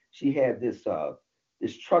on. She had this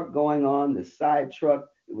truck going on, this side truck.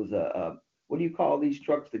 It was a what do you call these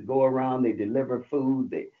trucks that go around? They deliver food.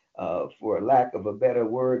 They, for lack of a better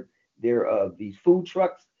word, they're these food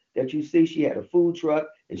trucks that you see. She had a food truck,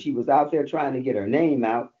 and she was out there trying to get her name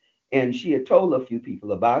out. And she had told a few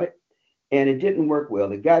people about it, and it didn't work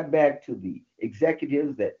well. It got back to the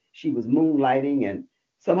executives that she was moonlighting, and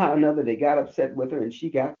somehow or another they got upset with her, and she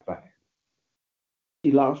got fired.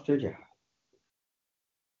 She lost her job.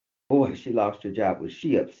 Boy, she lost her job. Was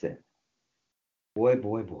she upset? Boy,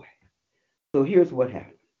 boy, boy. So here's what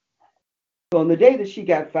happened. So on the day that she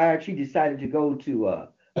got fired, she decided to go to a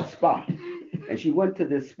spa. And she went to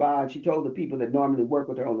this spa, and she told the people that normally work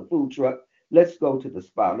with her on the food truck, let's go to the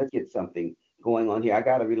spa. Let's get something going on here. I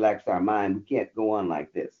got to relax our mind. We can't go on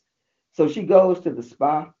like this. So she goes to the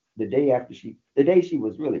spa the day she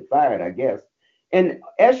was really fired, I guess. And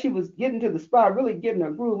as she was getting to the spa, really getting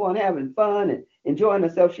her groove on, having fun and enjoying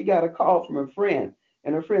herself, she got a call from her friend.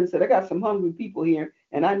 And her friend said, I got some hungry people here,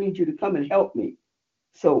 and I need you to come and help me.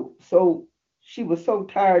 So she was so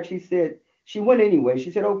tired, she said, she went anyway.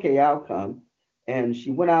 She said, okay, I'll come. And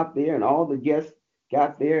she went out there, and all the guests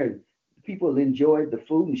got there, and people enjoyed the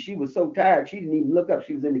food. And she was so tired, she didn't even look up.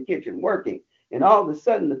 She was in the kitchen working. And all of a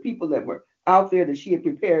sudden, the people that were out there that she had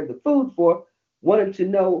prepared the food for wanted to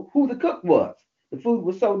know who the cook was. The food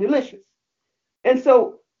was so delicious. And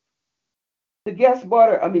so the guests brought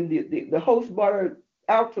her, the host brought her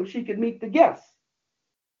out so she could meet the guests.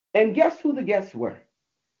 And guess who the guests were?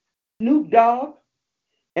 Snoop Dogg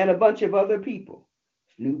and a bunch of other people.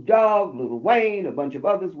 Snoop Dogg, Lil Wayne, a bunch of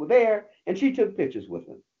others were there, and she took pictures with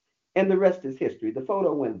them. And the rest is history. The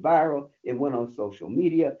photo went viral. It went on social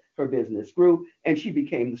media. Her business grew, and she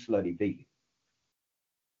became the slutty vegan.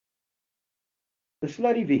 The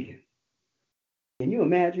slutty vegan. Can you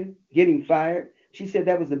imagine getting fired? She said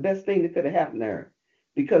that was the best thing that could have happened to her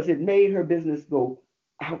because it made her business go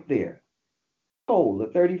out there. Cole, a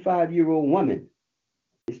 35-year-old woman,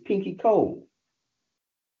 is Pinky Cole,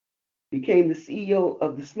 became the CEO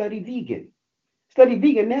of the Slutty Vegan. Slutty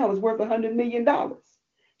Vegan now is worth $100 million.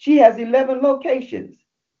 She has 11 locations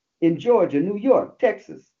in Georgia, New York,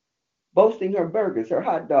 Texas, boasting her burgers, her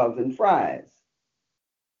hot dogs, and fries.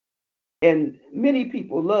 And many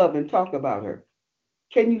people love and talk about her.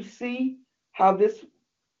 Can you see how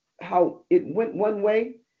it went one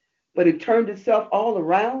way, but it turned itself all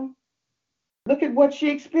around? Look at what she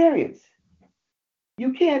experienced.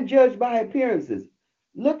 You can't judge by appearances.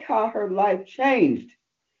 Look how her life changed.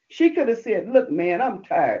 She could have said, look, man, I'm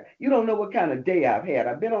tired. You don't know what kind of day I've had.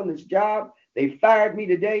 I've been on this job. They fired me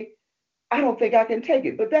today. I don't think I can take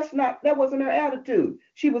it. But that wasn't her attitude.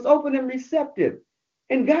 She was open and receptive.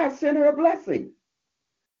 And God sent her a blessing.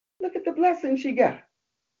 Look at the blessing she got.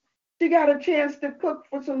 She got a chance to cook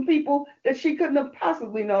for some people that she couldn't have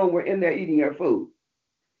possibly known were in there eating her food.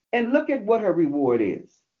 And look at what her reward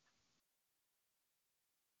is.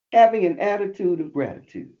 Having an attitude of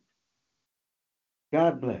gratitude.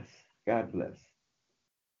 God bless. God bless.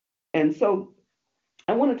 And so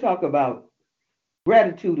I want to talk about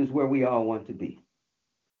gratitude is where we all want to be.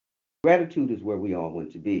 Gratitude is where we all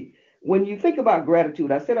want to be. When you think about gratitude,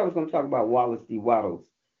 I said I was going to talk about Wallace D. Wattles.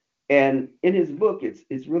 And in his book,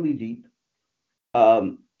 it's really deep.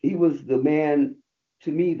 He was the man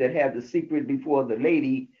to me that had the secret before the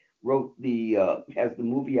lady wrote has the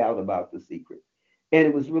movie out about the secret. And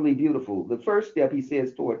it was really beautiful. The first step, he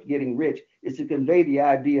says, towards getting rich is to convey the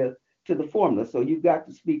idea to the formless. So you've got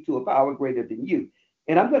to speak to a power greater than you.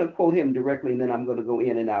 And I'm going to quote him directly, and then I'm going to go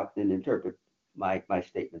in and out and interpret my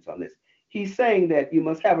statements on this. He's saying that you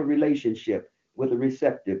must have a relationship with a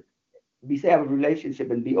receptive, have a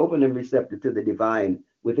relationship and be open and receptive to the divine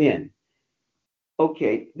within.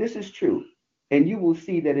 Okay, this is true. And you will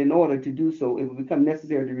see that in order to do so, it will become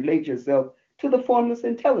necessary to relate yourself to the formless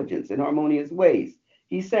intelligence in harmonious ways.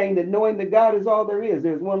 He's saying that knowing that God is all there is,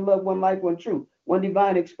 there's one love, one life, one truth, one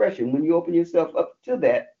divine expression. When you open yourself up to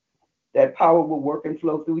that, that power will work and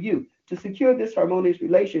flow through you. To secure this harmonious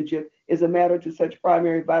relationship is a matter to such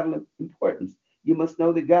primary vital importance. You must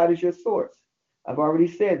know that God is your source. I've already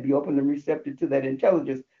said, be open and receptive to that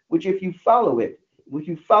intelligence, which if you follow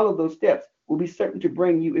those steps, will be certain to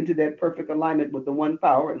bring you into that perfect alignment with the one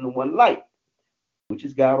power and the one light, which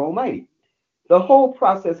is God Almighty. The whole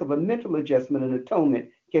process of a mental adjustment and atonement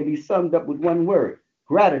can be summed up with one word: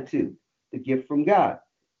 gratitude, the gift from God.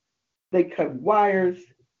 They cut wires,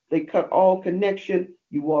 they cut all connection.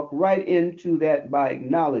 You walk right into that by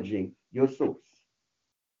acknowledging your source,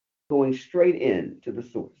 going straight into the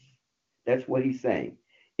source. That's what he's saying.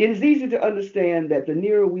 It is easy to understand that the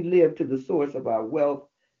nearer we live to the source of our wealth,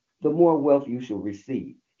 the more wealth you shall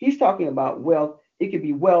receive. He's talking about wealth. It could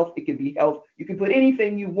be wealth, it could be health. You can put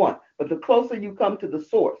anything you want, but the closer you come to the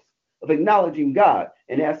source of acknowledging God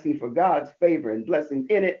and asking for God's favor and blessing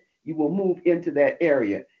in it, you will move into that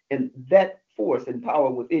area, and that force and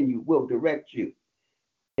power within you will direct you.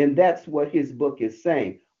 And that's what his book is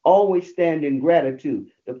saying. Always stand in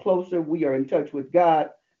gratitude. The closer we are in touch with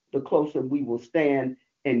God, the closer we will stand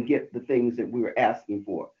and get the things that we were asking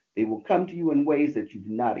for. They will come to you in ways that you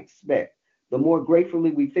do not expect. The more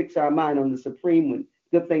gratefully we fix our mind on the Supreme, when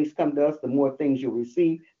good things come to us, the more things you'll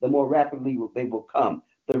receive, the more rapidly they will come.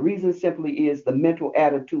 The reason simply is the mental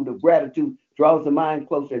attitude of gratitude draws the mind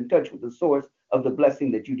closer in touch with the source of the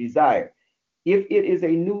blessing that you desire. If it is a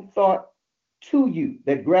new thought to you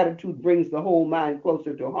that gratitude brings the whole mind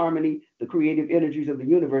closer to harmony, the creative energies of the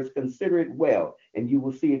universe, consider it well, and you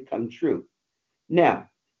will see it come true. Now,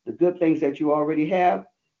 the good things that you already have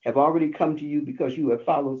already come to you because you have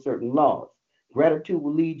followed certain laws. Gratitude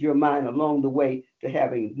will lead your mind along the way to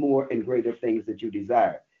having more and greater things that you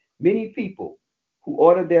desire. Many people who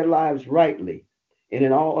order their lives rightly and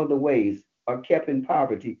in all other ways are kept in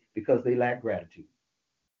poverty because they lack gratitude.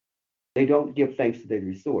 They don't give thanks to their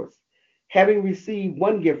resource. Having received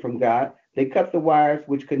one gift from God, they cut the wires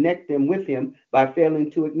which connect them with Him by failing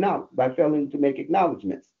to make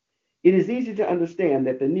acknowledgments. It is easy to understand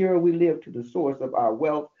that the nearer we live to the source of our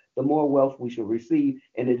wealth, the more wealth we shall receive.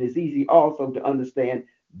 And it is easy also to understand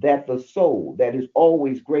that the soul that is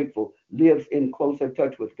always grateful lives in closer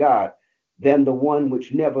touch with God than the one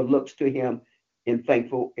which never looks to Him in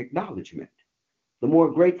thankful acknowledgement. The more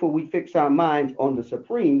grateful we fix our minds on the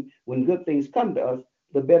Supreme, when good things come to us,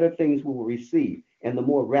 the better things we will receive, and the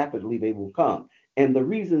more rapidly they will come. And the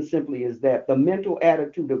reason simply is that the mental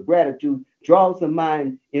attitude of gratitude draws the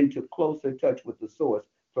mind into closer touch with the source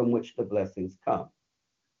from which the blessings come.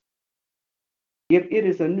 If it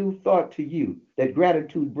is a new thought to you that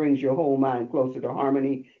gratitude brings your whole mind closer to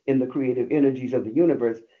harmony in the creative energies of the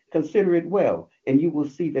universe, consider it well, and you will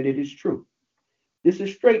see that it is true. This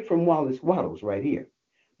is straight from Wallace Wattles right here.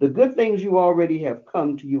 The good things you already have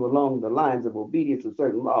come to you along the lines of obedience to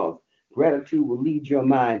certain laws. Gratitude will lead your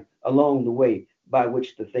mind along the way by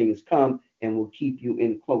which the things come and will keep you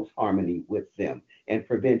in close harmony with them and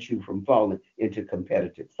prevent you from falling into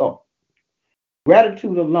competitive thought.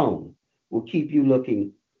 Gratitude alone will keep you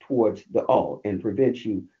looking towards the all and prevent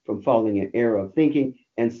you from falling in error of thinking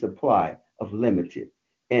and supply of limited.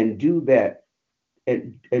 And do that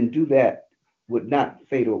do that without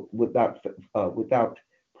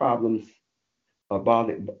problems or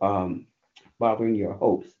bothering your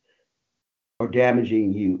hopes or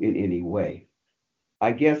damaging you in any way.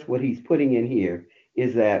 I guess what he's putting in here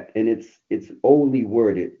is that, and it's oldly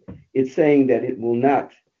worded. It's saying that it will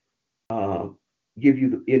not uh, give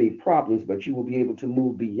you any problems, but you will be able to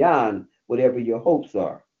move beyond whatever your hopes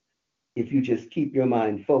are if you just keep your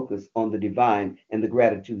mind focused on the divine and the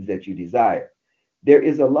gratitudes that you desire. There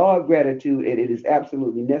is a law of gratitude, and it is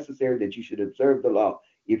absolutely necessary that you should observe the law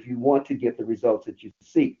if you want to get the results that you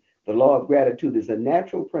seek. The law of gratitude is a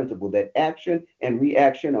natural principle that action and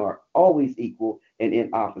reaction are always equal and in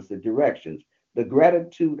opposite directions. The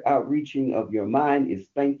gratitude outreaching of your mind is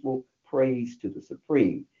thankful praise to the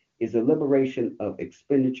Supreme, is a liberation of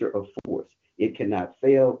expenditure of force. It cannot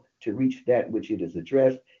fail to reach that which it is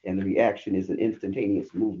addressed, and the reaction is an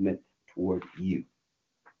instantaneous movement toward you.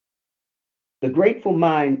 The grateful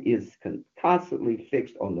mind is constantly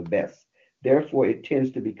fixed on the best. Therefore, it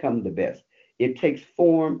tends to become the best. It takes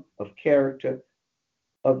form of character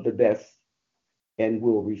of the best and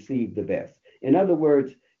will receive the best. In other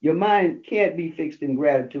words, your mind can't be fixed in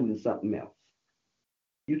gratitude and something else.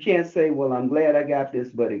 You can't say, well, I'm glad I got this,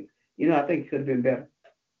 but I think it could have been better.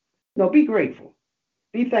 No, be grateful,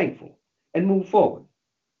 be thankful, and move forward.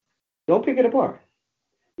 Don't pick it apart.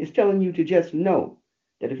 It's telling you to just know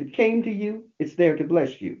that if it came to you, it's there to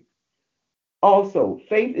bless you. Also,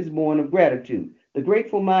 faith is born of gratitude. The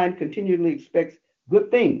grateful mind continually expects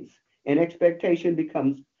good things, and expectation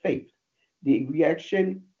becomes faith. The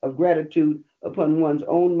reaction of gratitude upon one's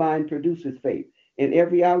own mind produces faith, and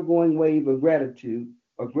every outgoing wave of gratitude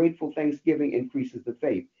or grateful thanksgiving increases the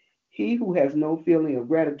faith. He who has no feeling of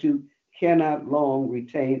gratitude cannot long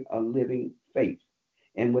retain a living faith.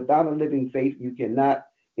 And without a living faith, you cannot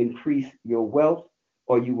increase your wealth,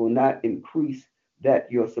 or you will not increase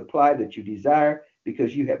that your supply that you desire,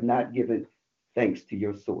 because you have not given thanks to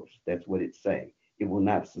your source. That's what it's saying. It will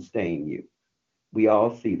not sustain you. We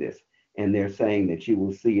all see this, and they're saying that you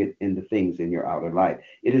will see it in the things in your outer life.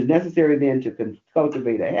 It is necessary then to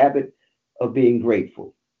cultivate a habit of being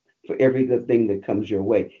grateful for every good thing that comes your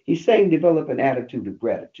way. He's saying develop an attitude of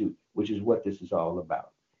gratitude, which is what this is all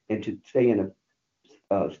about, and to stay in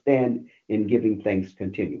stand in giving thanks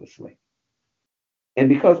continuously. And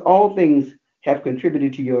because all things have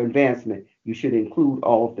contributed to your advancement, you should include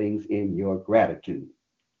all things in your gratitude.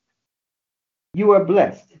 You are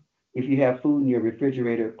blessed if you have food in your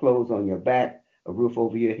refrigerator, clothes on your back, a roof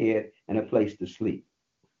over your head, and a place to sleep.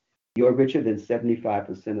 You're richer than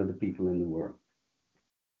 75% of the people in the world.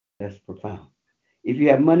 That's profound. If you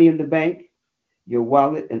have money in the bank, your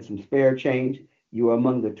wallet, and some spare change, you are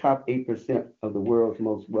among the top 8% of the world's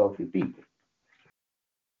most wealthy people.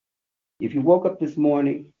 If you woke up this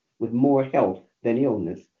morning with more health than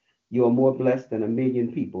illness, you are more blessed than a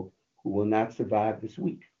million people who will not survive this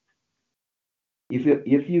week.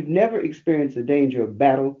 If you've never experienced the danger of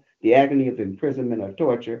battle, the agony of imprisonment or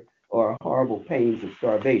torture, or horrible pains of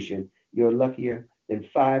starvation, you're luckier than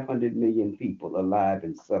 500 million people alive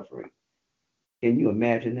and suffering. Can you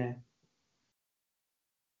imagine that?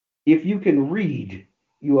 If you can read,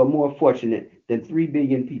 you are more fortunate than 3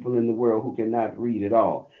 billion people in the world who cannot read at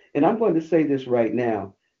all. And I'm going to say this right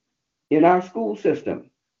now. In our school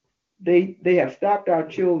system, they have stopped our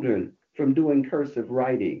children from doing cursive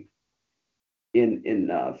writing in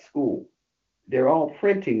school. They're all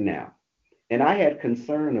printing now. And I had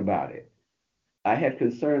concern about it. I had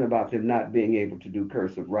concern about them not being able to do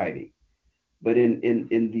cursive writing. But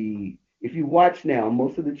if you watch now,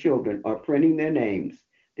 most of the children are printing their names.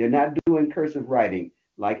 They're not doing cursive writing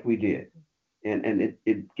like we did. And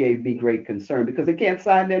it gave me great concern because they can't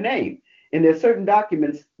sign their name. And there's certain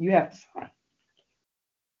documents you have to sign.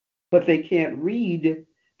 But they can't read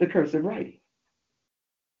the cursive writing.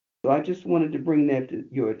 So I just wanted to bring that to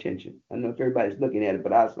your attention. I don't know if everybody's looking at it,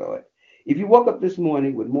 but I saw it. If you woke up this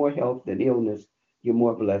morning with more health than illness, you're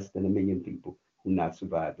more blessed than a million people who not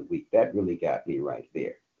survive the week. That really got me right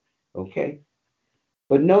there. Okay?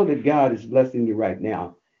 But know that God is blessing you right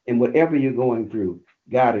now. And whatever you're going through,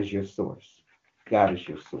 God is your source. God is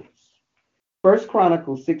your source. First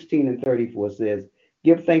Chronicles 16:34 says,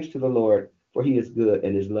 give thanks to the Lord, for he is good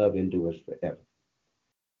and his love endures forever.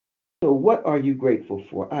 So what are you grateful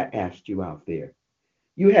for? I asked you out there.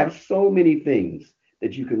 You have so many things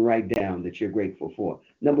that you can write down that you're grateful for.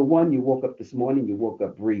 Number one, you woke up this morning, you woke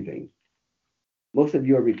up breathing. Most of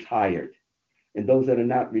you are retired. And those that are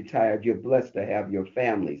not retired, you're blessed to have your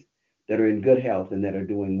families that are in good health and that are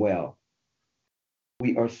doing well.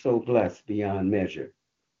 We are so blessed beyond measure.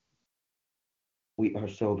 We are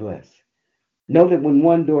so blessed. Know that when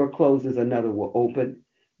one door closes, another will open.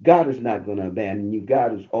 God is not going to abandon you.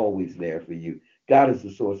 God is always there for you. God is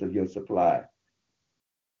the source of your supply.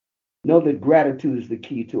 Know that gratitude is the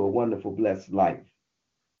key to a wonderful, blessed life.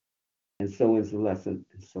 And so is the lesson,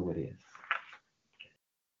 and so it is.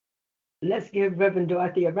 Let's give Reverend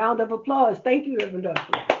Dorothy a round of applause. Thank you, Reverend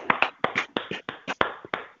Dorothy.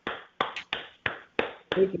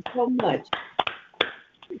 Thank you so much.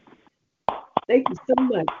 Thank you so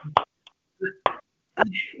much.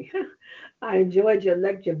 I enjoyed your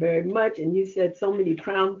lecture very much, and you said so many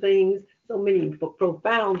so many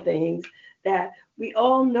profound things that we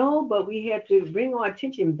all know, but we have to bring our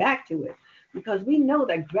attention back to it because we know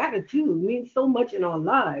that gratitude means so much in our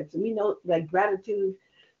lives. And we know that gratitude,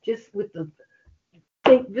 just with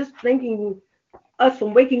just thinking us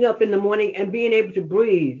from waking up in the morning and being able to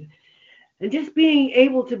breathe and just being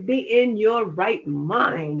able to be in your right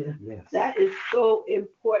mind. Yes. That is so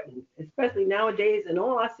important, especially nowadays. And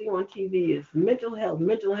all I see on TV is mental health,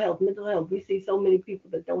 mental health, mental health. We see so many people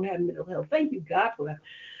that don't have mental health. Thank you, God, for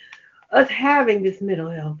us having this mental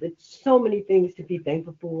health. It's so many things to be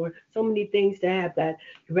thankful for, so many things to have that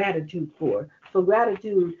gratitude for. So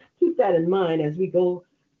gratitude, keep that in mind as we go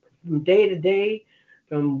from day to day,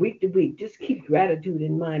 from week to week. Just keep gratitude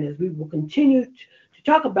in mind as we will continue to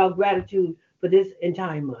talk about gratitude for this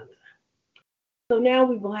entire month. So now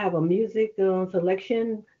we will have a music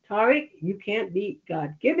selection. Tariq, You Can't Beat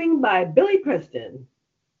God Giving by Billy Preston.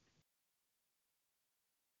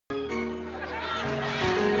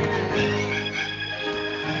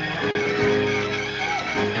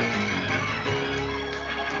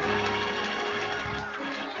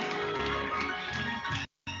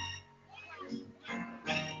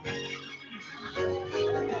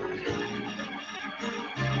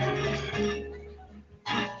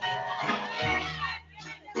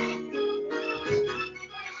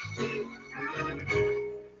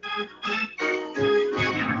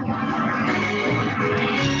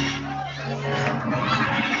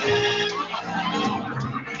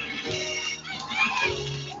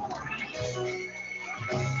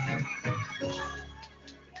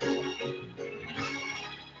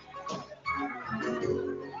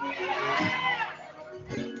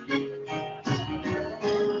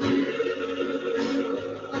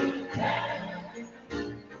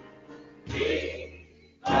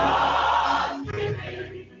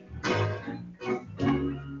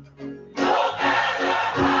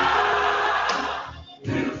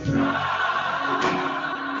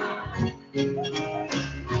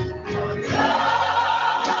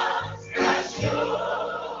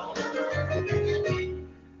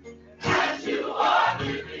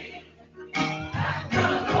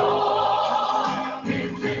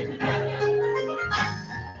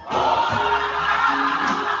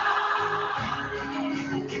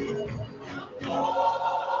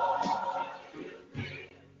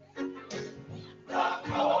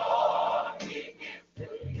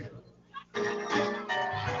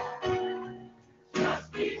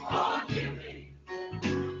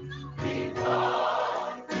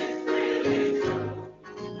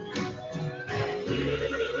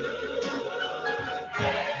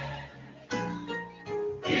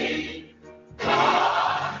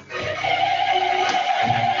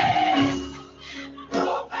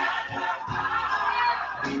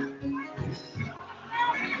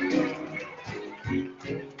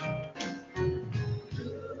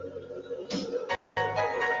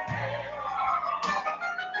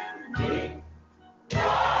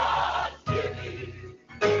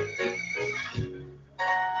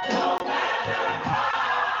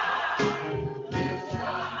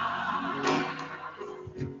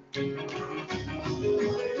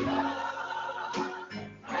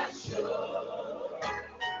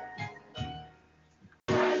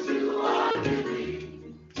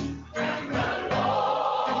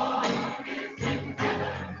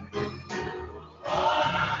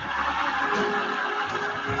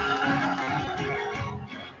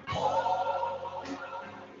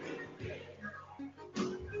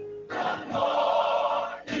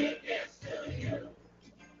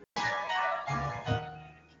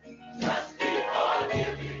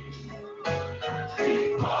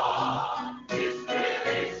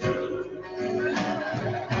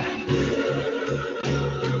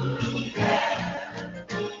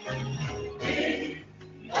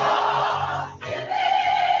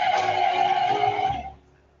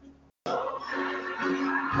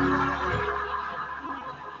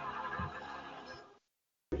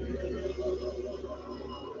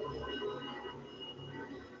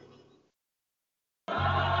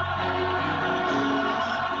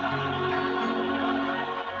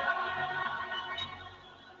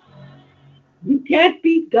 You Can't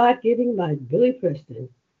Beat God Giving by Billy Preston.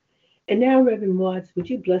 And now, Reverend Watts, would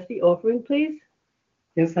you bless the offering, please?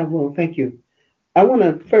 Yes, I will. Thank you. I want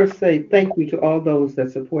to first say thank you to all those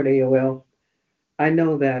that support AOL. I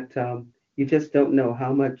know that you just don't know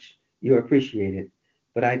how much you appreciate it,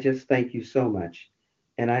 but I just thank you so much.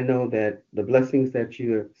 And I know that the blessings that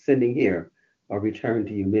you're sending here are returned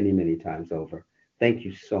to you many, many times over. Thank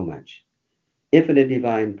you so much. Infinite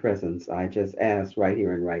divine presence, I just ask right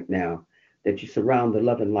here and right now that you surround the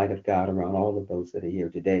love and light of God around all of those that are here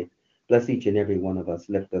today. Bless each and every one of us,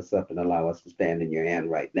 lift us up, and allow us to stand in your hand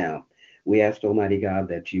right now. We ask, Almighty God,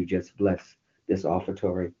 that you just bless this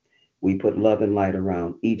offertory. We put love and light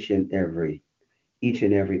around each and every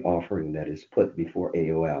offering that is put before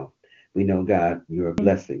AOL. We know, God, you're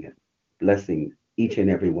blessing it, blessing each and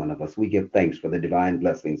every one of us. We give thanks for the divine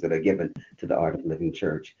blessings that are given to the Art of Living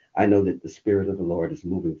Church. I know that the Spirit of the Lord is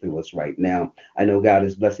moving through us right now. I know God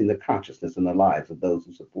is blessing the consciousness and the lives of those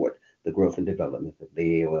who support the growth and development of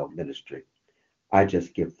the AOL ministry. I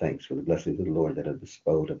just give thanks for the blessings of the Lord that are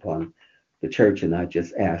bestowed upon the church, and I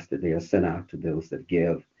just ask that they are sent out to those that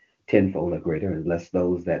give tenfold or greater, and bless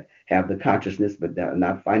those that have the consciousness but that are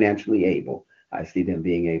not financially able. I see them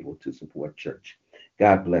being able to support church.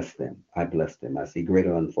 God bless them. I bless them. I see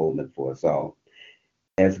greater unfoldment for us all.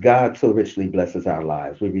 As God so richly blesses our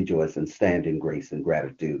lives, we rejoice and stand in grace and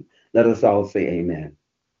gratitude. Let us all say amen.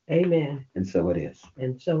 Amen. And so it is.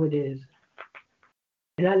 And so it is.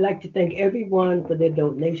 And I'd like to thank everyone for their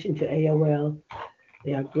donation to AOL.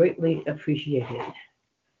 They are greatly appreciated.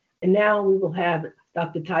 And now we will have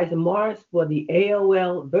Dr. Tyson Morris for the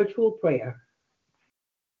AOL virtual prayer.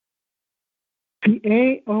 The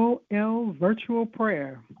AOL virtual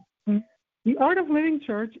prayer. The Art of Living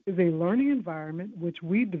Church is a learning environment which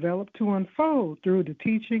we develop to unfold through the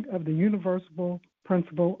teaching of the universal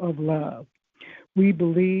principle of love. We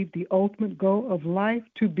believe the ultimate goal of life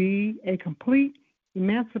to be a complete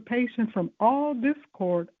emancipation from all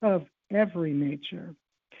discord of every nature,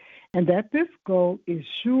 and that this goal is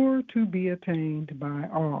sure to be attained by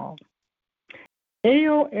all.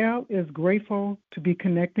 AOL is grateful to be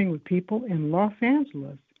connecting with people in Los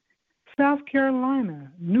Angeles, South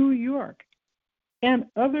Carolina, New York, and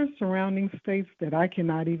other surrounding states that I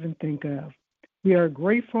cannot even think of. We are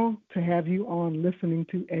grateful to have you on listening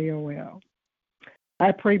to AOL.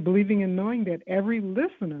 I pray, believing and knowing that every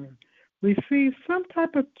listener receives some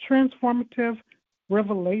type of transformative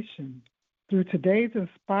revelation through today's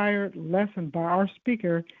inspired lesson by our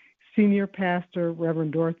speaker, Senior Pastor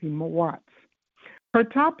Reverend Dorothy Watts. Her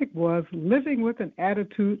topic was Living with an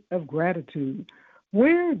Attitude of Gratitude.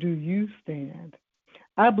 Where do you stand?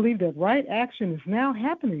 I believe that right action is now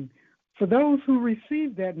happening for those who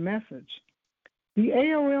receive that message. The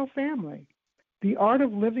AOL family, the Art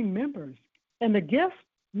of Living members, and the guest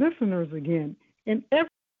listeners again, and every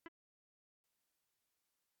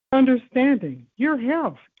understanding, your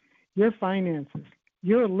health, your finances,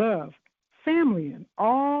 your love, family, and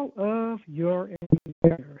all of your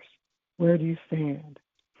endeavors. Where do you stand?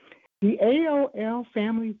 The AOL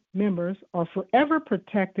family members are forever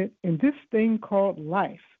protected in this thing called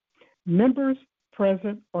life, members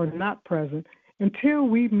present or not present, until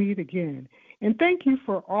we meet again. And thank you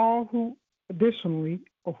for all who additionally,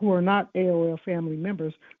 or who are not AOL family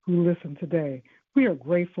members who listen today. We are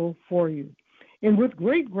grateful for you. And with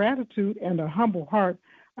great gratitude and a humble heart,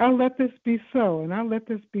 I'll let this be so, and I'll let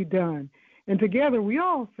this be done. And together we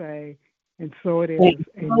all say, and so it is. Amen.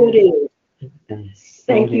 So it is.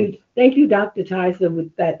 Thank you. Thank you, Dr. Tyson,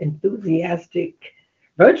 with that enthusiastic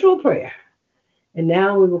virtual prayer. And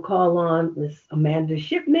now we will call on Ms. Amanda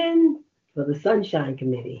Shipman for the Sunshine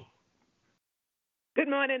Committee. Good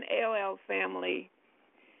morning, AOL family.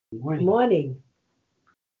 Good morning.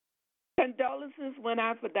 Condolences went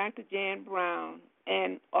out for Dr. Jan Brown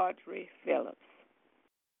and Audrey Phillips.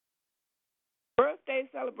 Birthday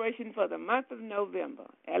celebration for the month of November.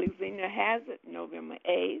 Alexander Hazard, November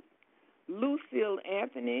 8th. Lucille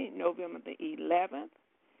Anthony, November the 11th.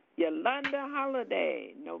 Yolanda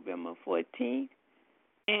Holiday, November 14th.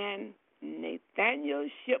 And Nathaniel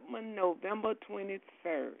Shipman, November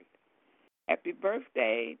 23rd. Happy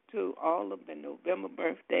birthday to all of the November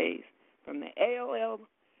birthdays from the AOL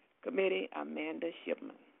Committee, Amanda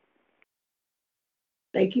Shipman.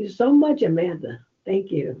 Thank you so much, Amanda.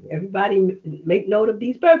 Thank you. Everybody make note of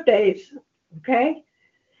these birthdays, okay?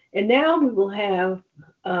 And now we will have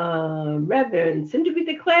Reverend Cindy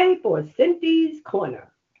DeClay for Cindy's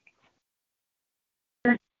Corner.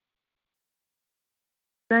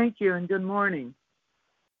 Thank you, and good morning.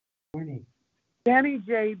 Good morning. Danny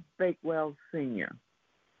J. Bakewell Sr.,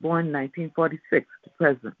 born 1946 to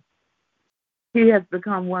present. He has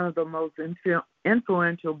become one of the most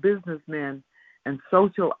influential businessmen and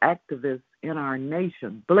social activists in our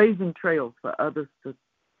nation, blazing trails for others to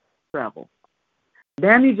travel.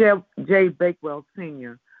 Danny J. Bakewell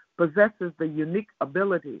Sr. possesses the unique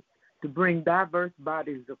ability to bring diverse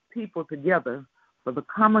bodies of people together for the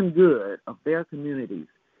common good of their communities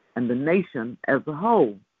and the nation as a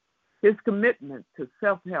whole. His commitment to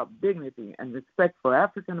self-help, dignity, and respect for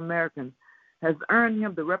African Americans has earned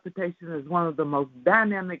him the reputation as one of the most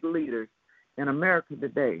dynamic leaders in America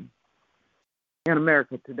today,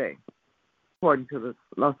 according to the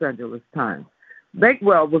Los Angeles Times.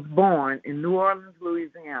 Bakewell was born in New Orleans,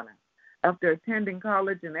 Louisiana. After attending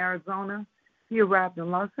college in Arizona, he arrived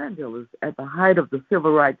in Los Angeles at the height of the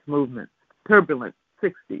civil rights movement, turbulent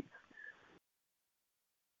 60s,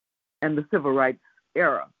 and the civil rights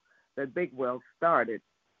era that Bakewell started.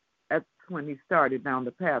 That's when he started down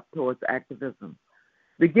the path towards activism.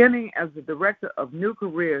 Beginning as the director of New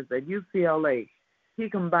Careers at UCLA, he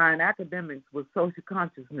combined academics with social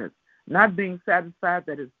consciousness, not being satisfied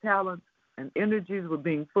that his talents and energies were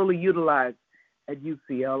being fully utilized at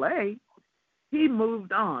UCLA. He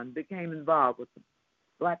moved on, became involved with the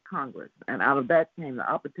Black Congress, and out of that came the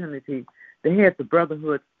opportunity to head the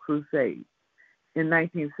Brotherhood Crusade. In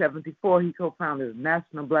 1974, he co-founded the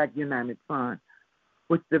National Black United Fund,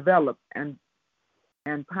 which developed and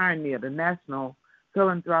pioneered a national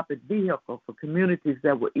philanthropic vehicle for communities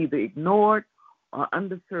that were either ignored or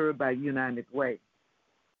underserved by United Way.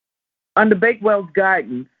 Under Bakewell's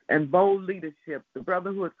guidance and bold leadership, the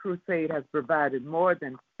Brotherhood Crusade has provided more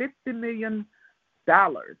than $50 million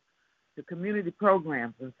to community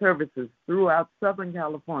programs and services throughout Southern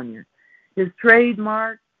California. His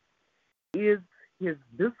trademark is his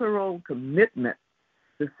visceral commitment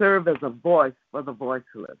to serve as a voice for the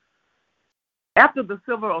voiceless. After the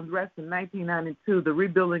civil unrest in 1992, the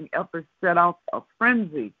rebuilding efforts set off a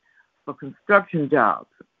frenzy for construction jobs.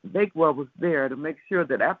 Bakewell was there to make sure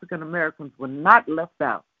that African Americans were not left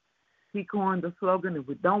out. He coined the slogan, if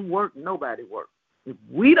we don't work, nobody works. If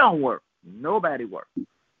we don't work, nobody works.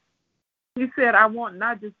 He said, I want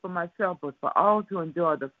not just for myself, but for all to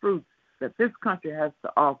enjoy the fruits that this country has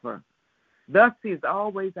to offer. Thus, he is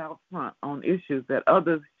always out front on issues that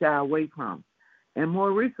others shy away from. And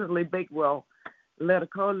more recently, Bakewell led a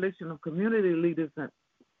coalition of community leaders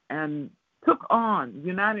and took on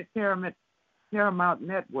United Paramount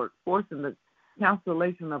Network, forcing the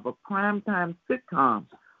cancellation of a primetime sitcom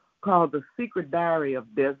called The Secret Diary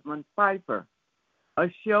of Desmond Pfeiffer, a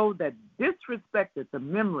show that disrespected the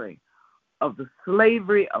memory of the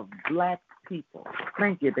slavery of Black people.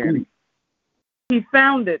 Thank you, Danny. He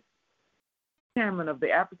founded, chairman of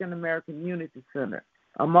the African American Unity Center,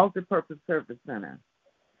 a multi-purpose service center.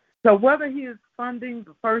 So whether he is funding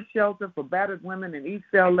the first shelter for battered women in East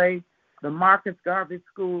LA, the Marcus Garvey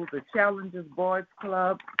School, the Challenges Boys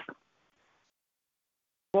Club,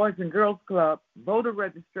 Boys and Girls Club, voter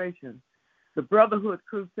registration, the Brotherhood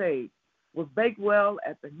Crusade, with Bakewell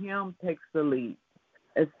at the helm, takes the lead.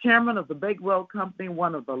 As chairman of the Bakewell Company,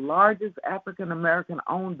 one of the largest African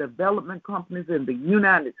American-owned development companies in the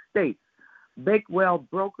United States, Bakewell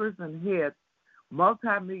brokers and heads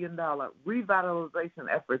multi-million-dollar revitalization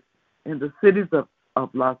efforts in the cities of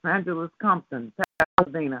Los Angeles, Compton,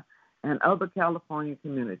 Pasadena, and other California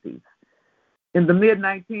communities. In the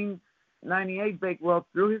mid-1998, Bakewell,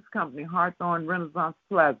 through his company, Hawthorne Renaissance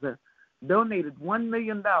Plaza, donated $1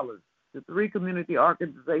 million to 3 community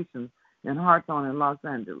organizations in Hawthorne and Los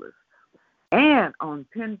Angeles. And on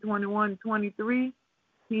 10/21/23,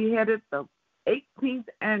 he headed the 18th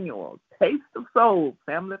annual Taste of Soul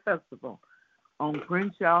Family Festival on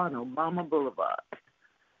Crenshaw and Obama Boulevard.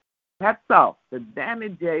 Hats off to Danny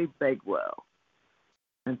J. Bakewell.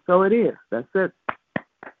 And so it is. That's it.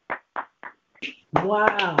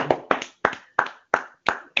 Wow.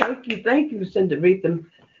 Thank you, Senator,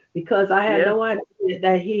 because I had no idea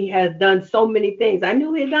that he has done so many things. I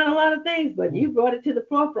knew he had done a lot of things, but you brought it to the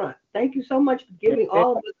forefront. Thank you so much for giving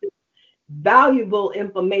all of us this valuable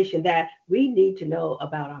information that we need to know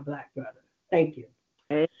about our Black brother. Thank you.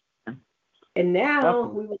 And now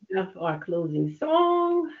we will have our closing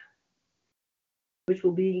song, which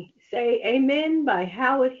will be Say Amen by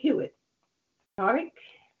Howard Hewitt. All right.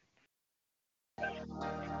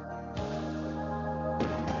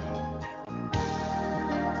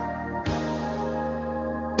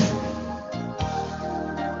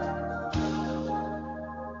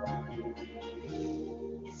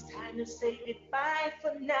 It's time to say goodbye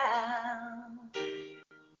for now.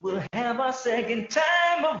 We'll have our second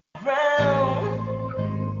time around.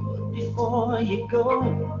 But before you go,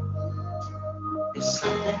 there's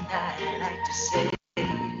something I'd like to say.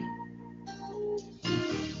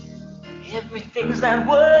 Everything's not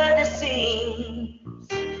what it seems.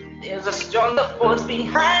 There's is a stronger force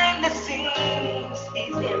behind the scenes.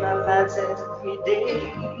 He's in our lives every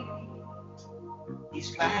day.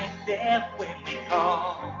 He's right there when we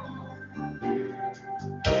call.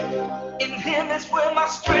 In him is where my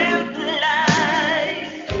strength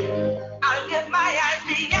lies. I lift my eyes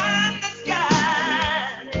beyond the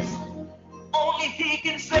skies. Only he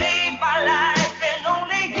can save my life, and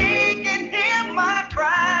only he can hear my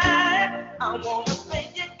cry. I want to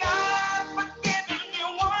thank you, God, for giving me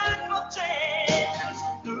one more chance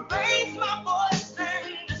to raise my voice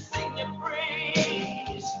and to sing your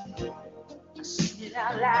praise. I sing it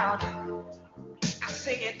out loud. I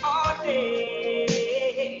sing it all day.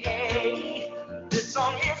 This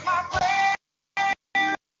song is my prayer.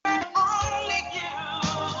 Only you.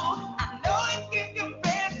 I know it can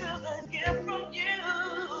compare to the gift from you.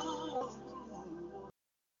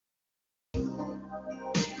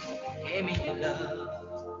 Gave me your love.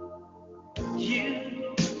 You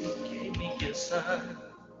gave me your son.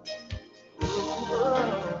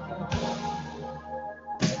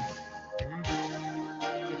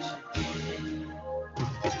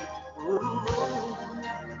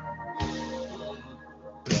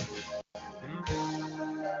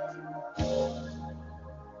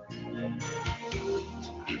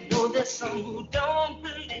 I know there's some who don't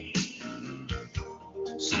believe.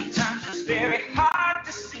 Sometimes it's very hard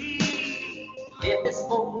to see. Live this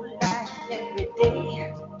whole life every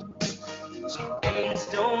day. Some things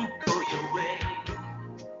don't go your way.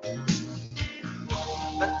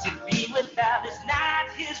 But to be without is not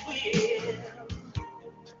his will.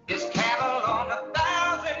 His cattle on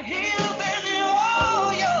 1,000 hills, and you're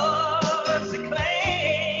all yours to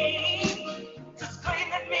claim. Just claim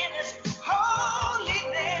him in his holy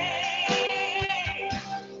name.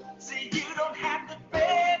 See, you don't have to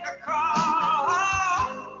beg or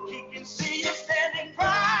crawl. He can see you standing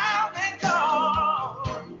proud and tall.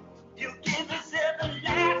 He'll give his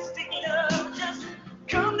everlasting love. Just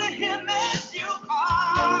come to him as you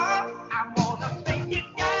are. I wanna thank you,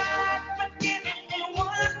 God, for giving me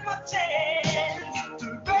one more chance to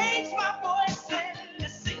raise my voice and to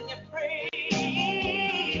sing your praise.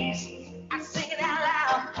 I sing it out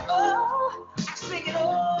loud. Oh, I sing it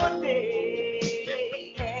all day.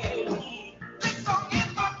 This song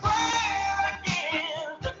is my prayer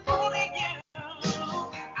again to only you.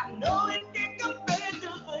 I know it can compare to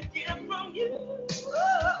the gift from you.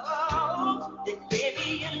 Oh, you gave me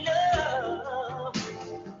your love.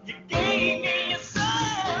 You gave me your son.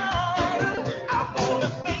 I wanna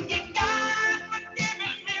thank you, God, for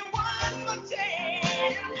giving me one more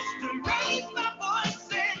chance to raise my voice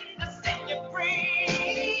and to sing your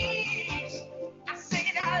praise. I sing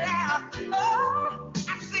it out loud. Oh, I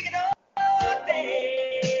sing it all day.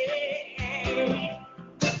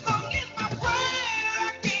 This song is my prayer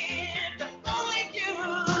again to only you.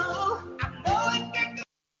 I know it can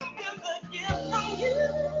give the gift from you.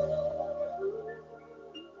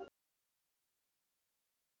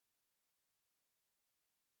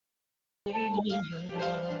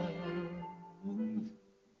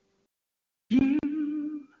 You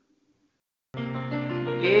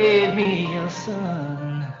gave me your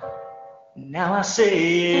son. Now I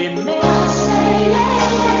say, amen.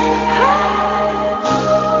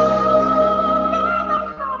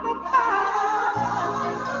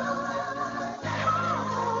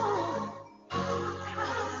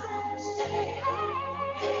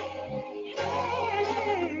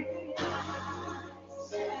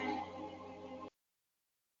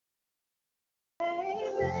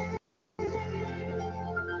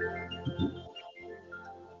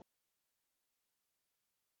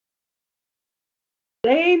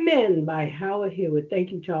 Amen by Howard Hewitt.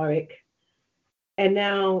 Thank you, Tarek. And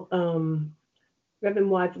now, Reverend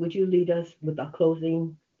Watts, would you lead us with a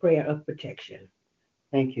closing prayer of protection?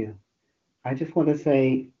 Thank you. I just want to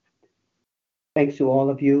say thanks to all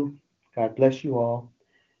of you. God bless you all.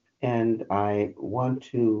 And I want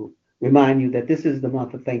to remind you that this is the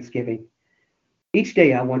month of Thanksgiving. Each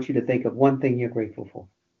day, I want you to think of one thing you're grateful for,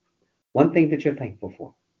 one thing that you're thankful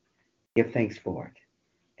for. Give thanks for it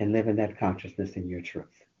and live in that consciousness in your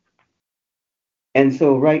truth. And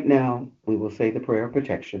so, right now, we will say the prayer of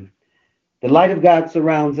protection. The light of God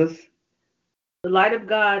surrounds us. The light of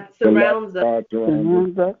God surrounds us.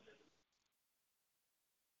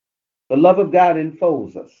 The love of God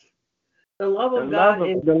enfolds us. The love of God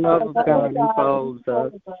enfolds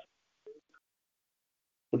us.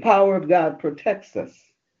 The power of God protects us.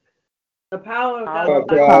 The power of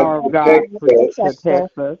God God protects us.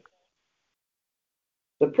 protects us.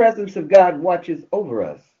 The presence of God watches over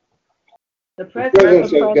us. The The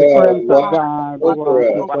presence of God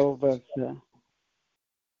watches over us.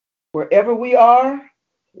 Wherever we are,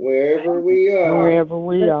 Wherever we are, Wherever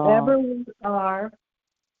we Wherever are, we are,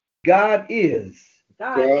 God is,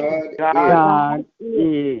 God is. God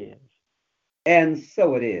is. is. and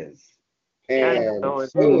so it is. And and so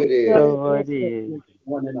it so is. it And is. so it is.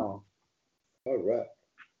 One and all. All right.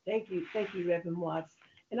 Thank you, Reverend Watts.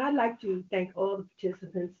 And I'd like to thank all the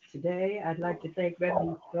participants today. I'd like to thank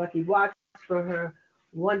Reverend Dorothy Watts for her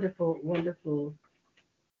wonderful, wonderful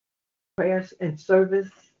prayers and service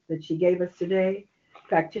that she gave us today.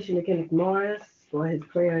 Practitioner Kenneth Morris for his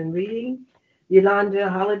prayer and reading. Yolanda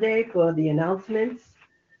Holiday for the announcements.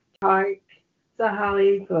 Tarek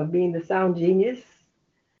Sahali for being the sound genius.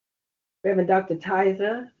 Reverend Dr.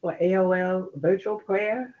 Tizer for AOL virtual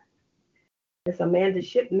prayer. Miss Amanda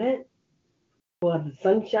Shipment for the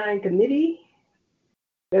Sunshine Committee.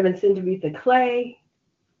 Reverend Cinderetha Clay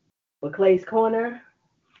for Clay's Corner.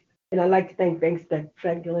 And I'd like to thank Banks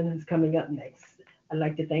Franklin, who's coming up next. I'd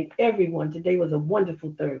like to thank everyone. Today was a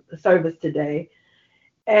wonderful service today.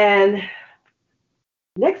 And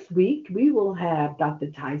next week, we will have Dr.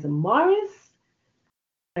 Tyson Morris.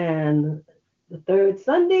 And the third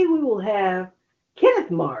Sunday, we will have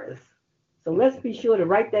Kenneth Morris. So let's be sure to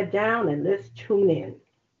write that down and let's tune in.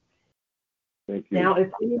 Now, if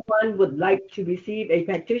anyone would like to receive a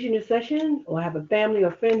practitioner session or have a family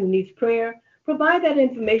or friend who needs prayer, provide that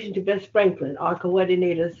information to Bess Franklin, our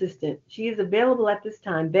coordinator assistant. She is available at this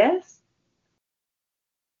time. Bess?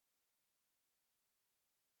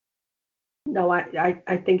 No,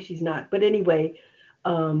 I think she's not. But anyway,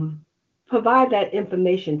 provide that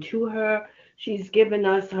information to her. She's given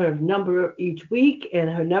us her number each week, and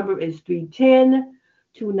her number is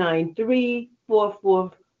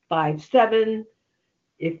 310-293-4457.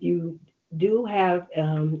 If you do have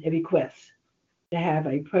a request to have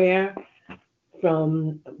a prayer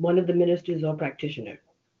from one of the ministers or practitioner.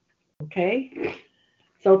 Okay?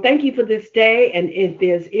 So thank you for this day. And if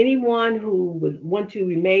there's anyone who would want to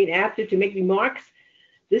remain after to make remarks,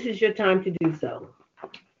 this is your time to do so.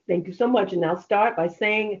 Thank you so much. And I'll start by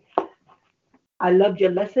saying I loved your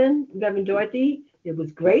lesson, Reverend Dorothy. It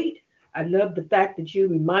was great. I love the fact that you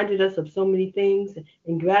reminded us of so many things.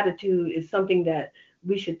 And gratitude is something that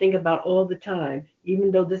we should think about all the time. Even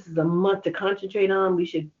though this is a month to concentrate on, we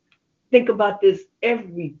should think about this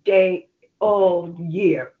every day, all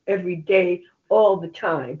year, every day, all the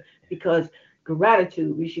time, because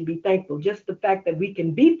gratitude, we should be thankful. Just the fact that we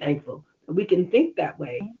can be thankful, we can think that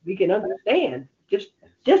way, we can understand, just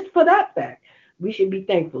for that fact, we should be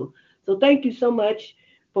thankful. So thank you so much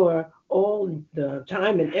for all the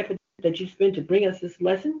time and effort that you spent to bring us this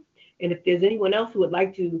lesson. And if there's anyone else who would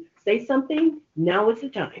like to say something, now is the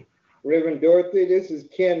time. Reverend Dorothy, this is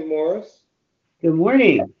Ken Morris. Good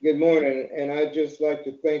morning. Good morning, and I'd just like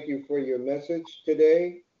to thank you for your message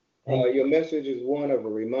today. Your message is one of a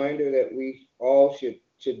reminder that we all should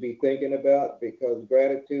be thinking about, because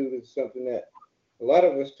gratitude is something that a lot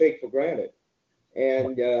of us take for granted.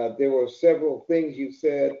 And there were several things you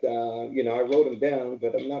said, I wrote them down,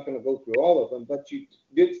 but I'm not going to go through all of them. But you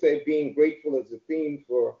did say being grateful is a theme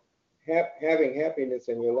for having happiness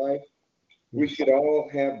in your life. We should all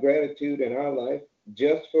have gratitude in our life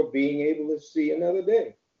just for being able to see another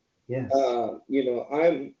day. Yes.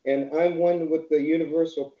 I'm one with the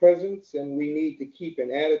universal presence, and we need to keep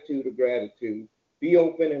an attitude of gratitude. Be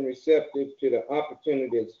open and receptive to the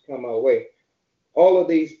opportunities come our way. All of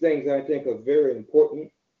these things I think are very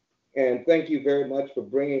important, and thank you very much for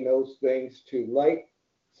bringing those things to light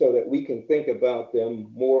so that we can think about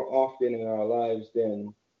them more often in our lives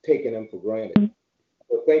than taking them for granted.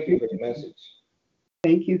 So thank you for the message.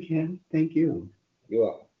 Thank you, Ken. Thank you. You're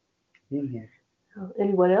welcome. Yeah.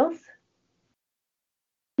 Anyone else?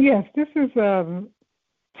 Yes, this is Tizer.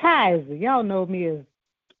 Y'all know me as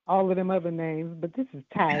all of them other names, but this is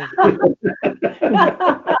Tizer.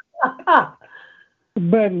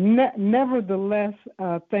 But nevertheless,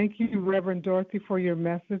 thank you, Reverend Dorothy, for your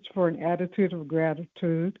message, for an attitude of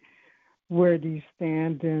gratitude. Where do you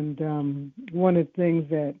stand? And one of the things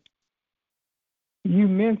that you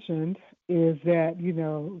mentioned is that,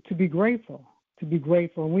 to be grateful.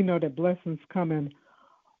 And we know that blessings come in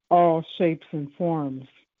all shapes and forms.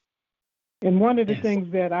 And one of the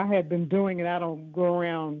things that I had been doing, and I don't go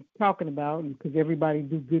around talking about, because everybody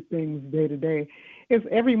do good things day to day, is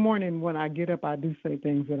every morning when I get up, I do say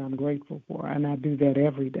things that I'm grateful for, and I do that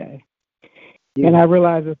every day. Yeah. And I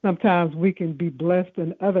realize that sometimes we can be blessed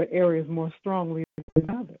in other areas more strongly than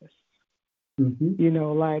others.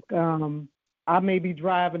 Mm-hmm. I may be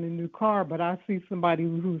driving a new car, but I see somebody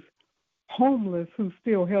who's homeless, who's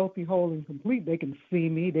still healthy, whole, and complete. They can see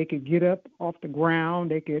me. They could get up off the ground.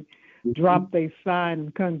 They could drop their sign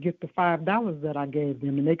and come get the $5 that I gave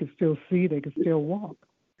them, and they could still see. They could still walk.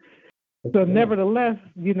 So nevertheless,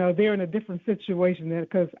 they're in a different situation there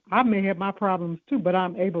because I may have my problems too, but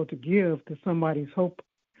I'm able to give to somebody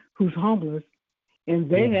who's homeless, and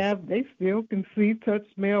they still can see, touch,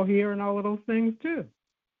 smell, hear, and all of those things too.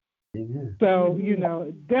 Amen. So,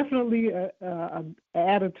 definitely an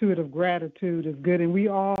attitude of gratitude is good, and we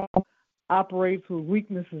all operate with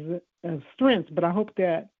weaknesses and strengths, but I hope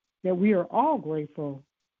that we are all grateful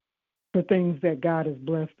for things that God has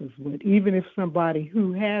blessed us with, even if somebody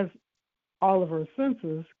who has all of her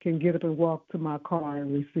senses can get up and walk to my car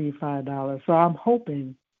and receive $5. So I'm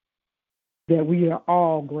hoping that we are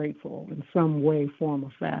all grateful in some way, form,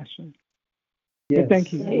 or fashion. Yes. And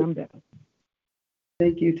thank you. I'm done.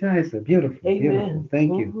 Thank you, Tyson. Beautiful. Amen. Beautiful.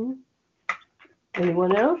 Thank you.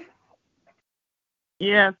 Anyone else?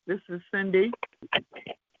 Yes, this is Cindy. Good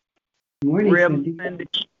morning, Reverend Cindy. Cindy.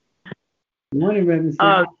 Good morning, Reverend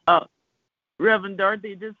Cindy. Reverend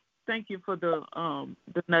Dorothy, just thank you for the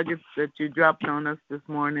nuggets that you dropped on us this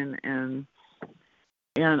morning, and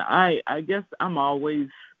I guess I'm always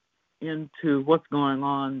into what's going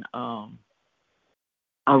on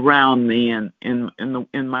around me and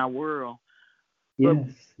in my world. Yes.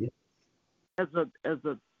 As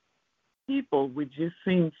a people, we just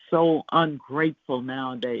seem so ungrateful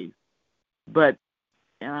nowadays. And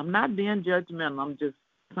I'm not being judgmental. I'm just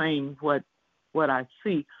saying what I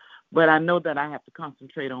see. But I know that I have to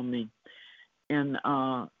concentrate on me. And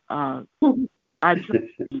I try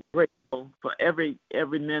to be grateful for every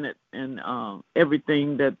minute and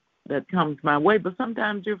everything that comes my way. But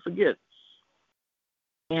sometimes you forget.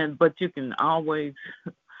 But you can always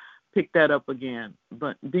pick that up again.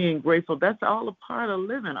 But being grateful, that's all a part of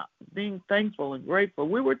living, being thankful and grateful.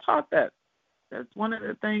 We were taught that. That's one of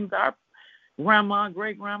the things our grandma,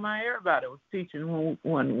 great-grandma, everybody was teaching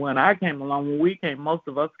when I came along, most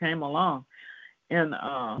of us came along. And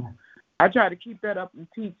I try to keep that up and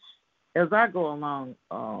teach as I go along,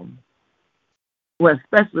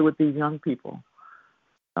 especially with these young people.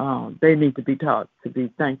 They need to be taught to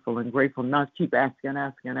be thankful and grateful, not keep asking,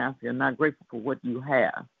 not grateful for what you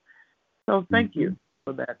have. So thank you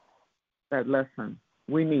for that lesson.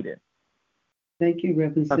 We need it. Thank you,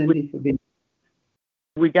 Reverend Cindy, for being.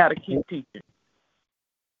 We got to keep teaching.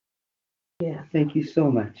 Yeah. Thank you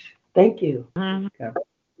so much. Thank you. Mm-hmm.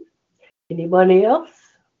 Anybody else?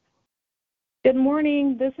 Good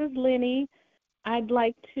morning. This is Lenny. I'd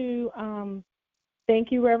like to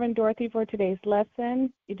thank you, Reverend Dorothy, for today's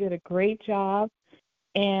lesson. You did a great job,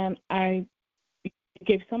 and I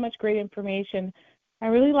gave so much great information. I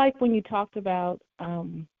really like when you talked about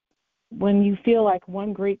when you feel like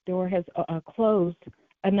one great door has closed,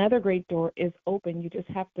 another great door is open. You just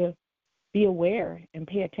have to be aware and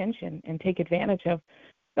pay attention and take advantage of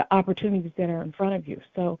the opportunities that are in front of you.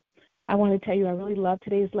 So I want to tell you I really loved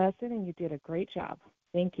today's lesson, and you did a great job.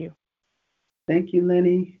 Thank you. Thank you,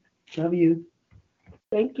 Lenny. Love you.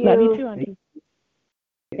 Thank you. Love you too, Auntie.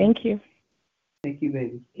 Thank you. Thank you,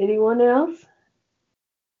 baby. Anyone else?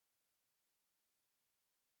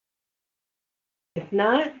 If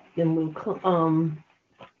not, then we'll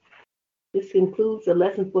this concludes the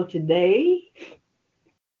lesson for today.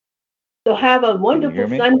 So have a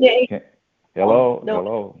wonderful Sunday. Hello.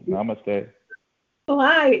 Namaste. Oh,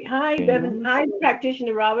 hi, Devin. Hi,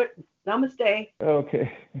 practitioner Robert. Namaste.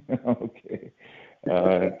 Okay.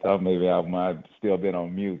 Thought maybe I might have still been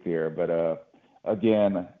on mute here, but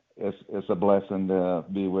again, it's a blessing to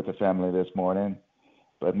be with the family this morning.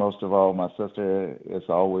 But most of all, my sister, it's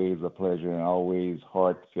always a pleasure and always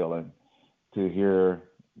heart-filling to hear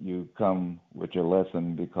you come with your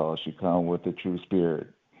lesson because you come with the true spirit.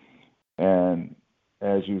 And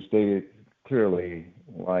as you stated clearly,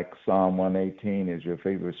 like Psalm 118 is your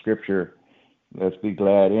favorite scripture, let's be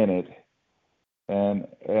glad in it. And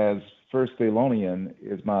as First Thessalonians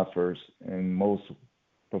is my first and most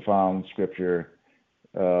profound scripture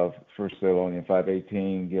of 1 Thessalonians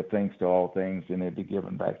 5:18, give thanks to all things and it be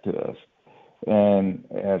given back to us. And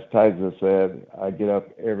as Tyson said, I get up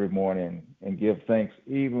every morning and give thanks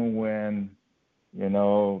even when,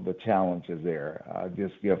 the challenge is there. I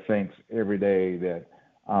just give thanks every day that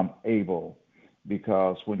I'm able,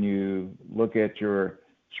 because when you look at your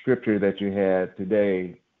scripture that you had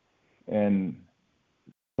today in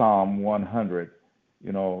Psalm 100,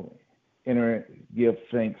 give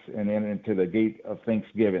thanks and enter into the gate of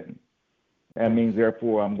thanksgiving. That means,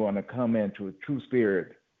 therefore, I'm going to come into a true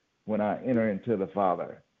spirit when I enter into the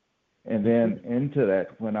Father. And then into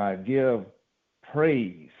that, when I give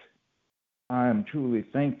praise, I am truly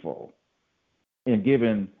thankful and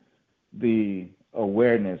given the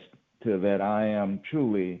awareness to that I am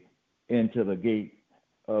truly into the gate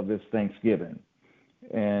of this Thanksgiving.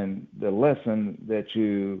 And the lesson that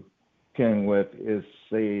you with is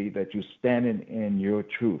say that you're standing in your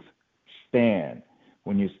truth. Stand.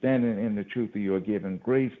 When you're standing in the truth, you are giving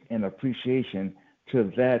grace and appreciation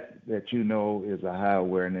to that you know is a high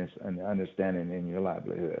awareness and understanding in your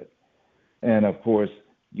livelihood. And of course,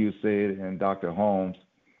 you said, and Dr. Holmes,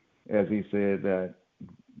 as he said, that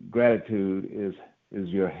gratitude is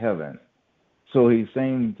your heaven. So he's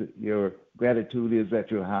saying your gratitude is at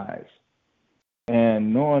your highest.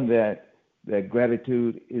 And knowing that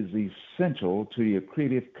gratitude is essential to your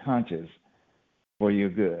creative conscience for your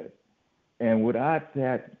good. And without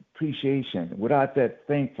that appreciation, without that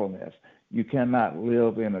thankfulness, you cannot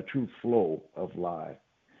live in a true flow of life.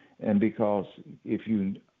 And because if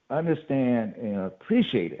you understand and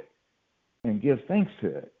appreciate it and give thanks to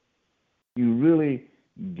it, you really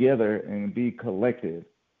gather and be collective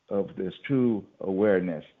of this true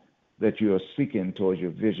awareness that you are seeking towards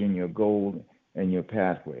your vision, your goal, and your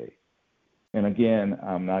pathway. And again,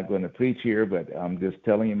 I'm not going to preach here, but I'm just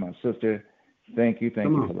telling you, my sister, thank you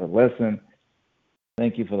for the lesson.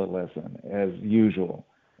 Thank you for the lesson, as usual.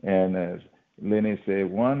 And as Lenny said,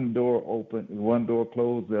 one door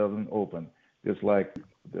closed, the other open. Just like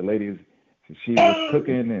the ladies, she was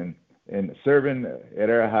cooking and serving at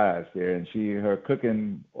her highest there, and her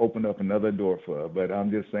cooking opened up another door for her. But I'm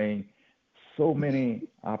just saying, so many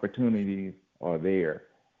opportunities are there,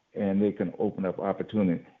 and they can open up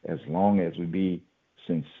opportunity as long as we be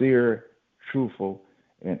sincere, truthful,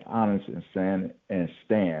 and honest, and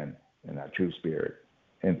stand in our true spirit.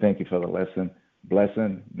 And thank you for the lesson.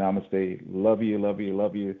 Blessing, namaste. Love you, love you,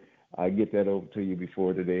 love you. I get that over to you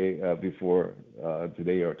before today or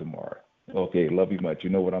tomorrow. Okay, love you much.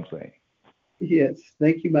 You know what I'm saying. Yes,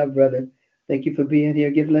 thank you, my brother. Thank you for being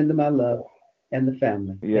here. Give Linda my love and the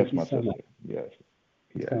family. Yes, thank you my so sister. much. Yes.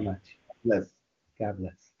 Thank you so much. Bless. God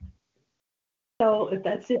bless. So if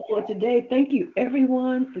that's it for today, thank you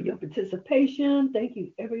everyone for your participation. Thank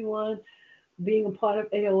you everyone for being a part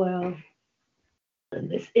of AOL. And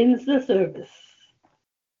this ends the service.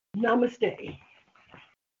 Namaste.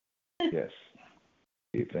 Yes.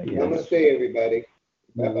 Okay, thank you. Namaste, everybody.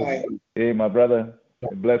 Bye-bye. Hey, my brother,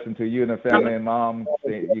 a blessing to you and the family and mom.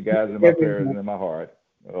 You guys are my prayers and in my heart.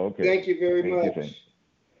 Okay. Thank you very much.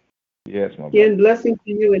 Yes, my brother. Again, blessings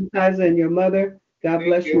to you and Kaiser and your mother. God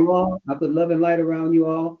bless you all. I put love and light around you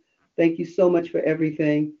all. Thank you so much for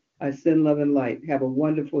everything. I send love and light. Have a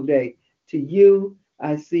wonderful day. To you,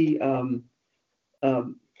 I see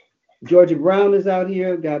Georgia Brown is out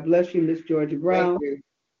here. God bless you, Miss Georgia Brown.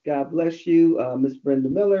 God bless you, Miss Brenda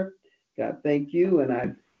Miller. God thank you. And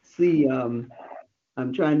I see,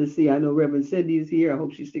 I'm trying to see, I know Reverend Cindy is here. I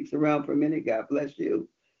hope she sticks around for a minute. God bless you.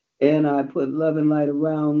 And I put love and light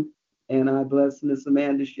around, and I bless Miss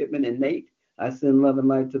Amanda Shipman and Nate. I send love and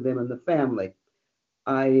light to them and the family.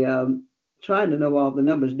 I trying to know all the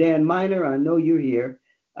numbers. Dan Miner, I know you're here.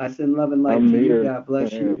 I send love and light to you. God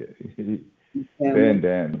bless you.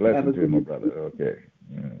 Dan, blessing to you, my brother. Okay.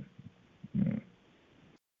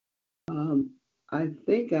 I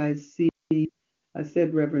think I see, I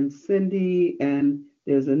said Reverend Cindy, and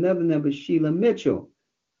there's another number, Sheila Mitchell.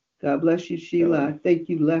 God bless you, Sheila. I think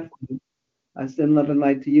you left me. I send love and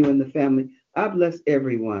light to you and the family. I bless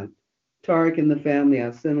everyone. Tarek and the family,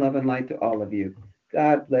 I send love and light to all of you.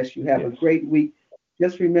 God bless you. Have a great week.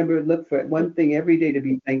 Just remember, look for one thing every day to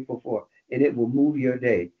be thankful for, and it will move your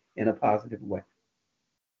day in a positive way.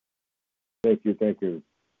 Thank you. Thank you.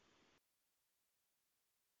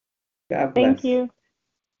 God bless. Thank you.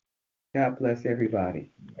 God bless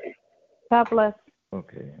everybody. God bless.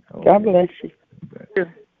 Okay. God bless you.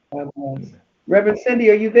 God bless. Reverend Cindy,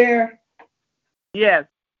 are you there? Yes.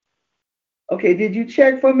 Okay, did you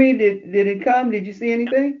check for me? Did it come? Did you see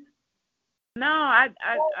anything? No, I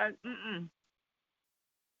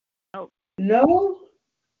No?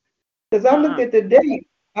 Because I looked at the date.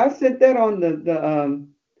 I sent that on the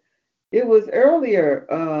it was earlier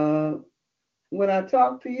when I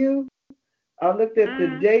talked to you. I looked at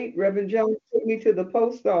the date. Reverend Jones took me to the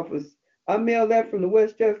post office. I mailed that from the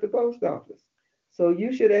Westchester post office. So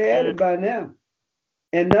you should have had it by now.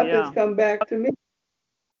 And nothing's come back to me.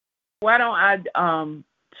 Why don't I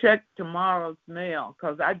check tomorrow's mail?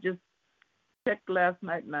 Because I just checked last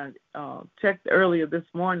night and I checked earlier this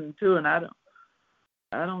morning too, and I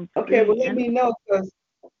don't. Okay, well let me know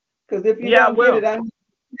because if you don't get it, I need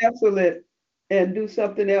to cancel it and do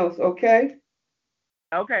something else. Okay.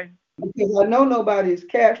 Okay. Because I know nobody's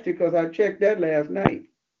cashed it because I checked that last night.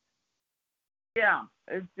 Yeah,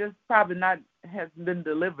 it's just probably hasn't been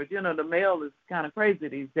delivered. You know, the mail is kind of crazy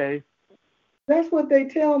these days. That's what they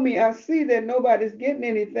tell me. I see that nobody's getting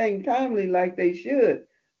anything timely like they should.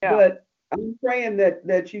 Yeah. But I'm praying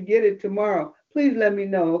that you get it tomorrow. please let me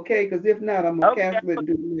know, okay? Because if not, I'm going to Okay. cancel it and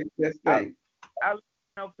do the next best I'll, thing. I'll let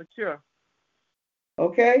you know for sure.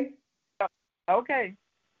 Okay? Okay.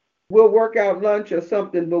 We'll work out lunch or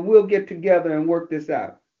something, but we'll get together and work this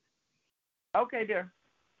out. Okay, dear.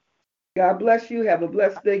 God bless you. Have a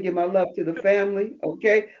blessed day. Give my love to the family,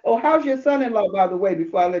 okay? Oh, how's your son-in-law, by the way,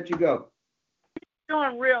 before I let you go?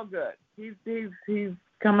 Doing real good. He's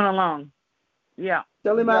coming along. Yeah.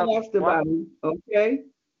 Tell him I So, asked about him, okay?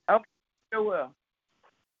 okay, sure will.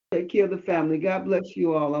 Take care of the family. God bless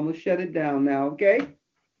you all. I'm going to shut it down now, okay?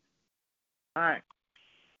 All right.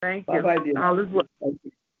 Thank you. Bye-bye, dear. All is well.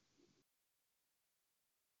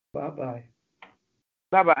 Bye-bye.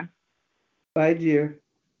 Bye-bye. Bye, dear.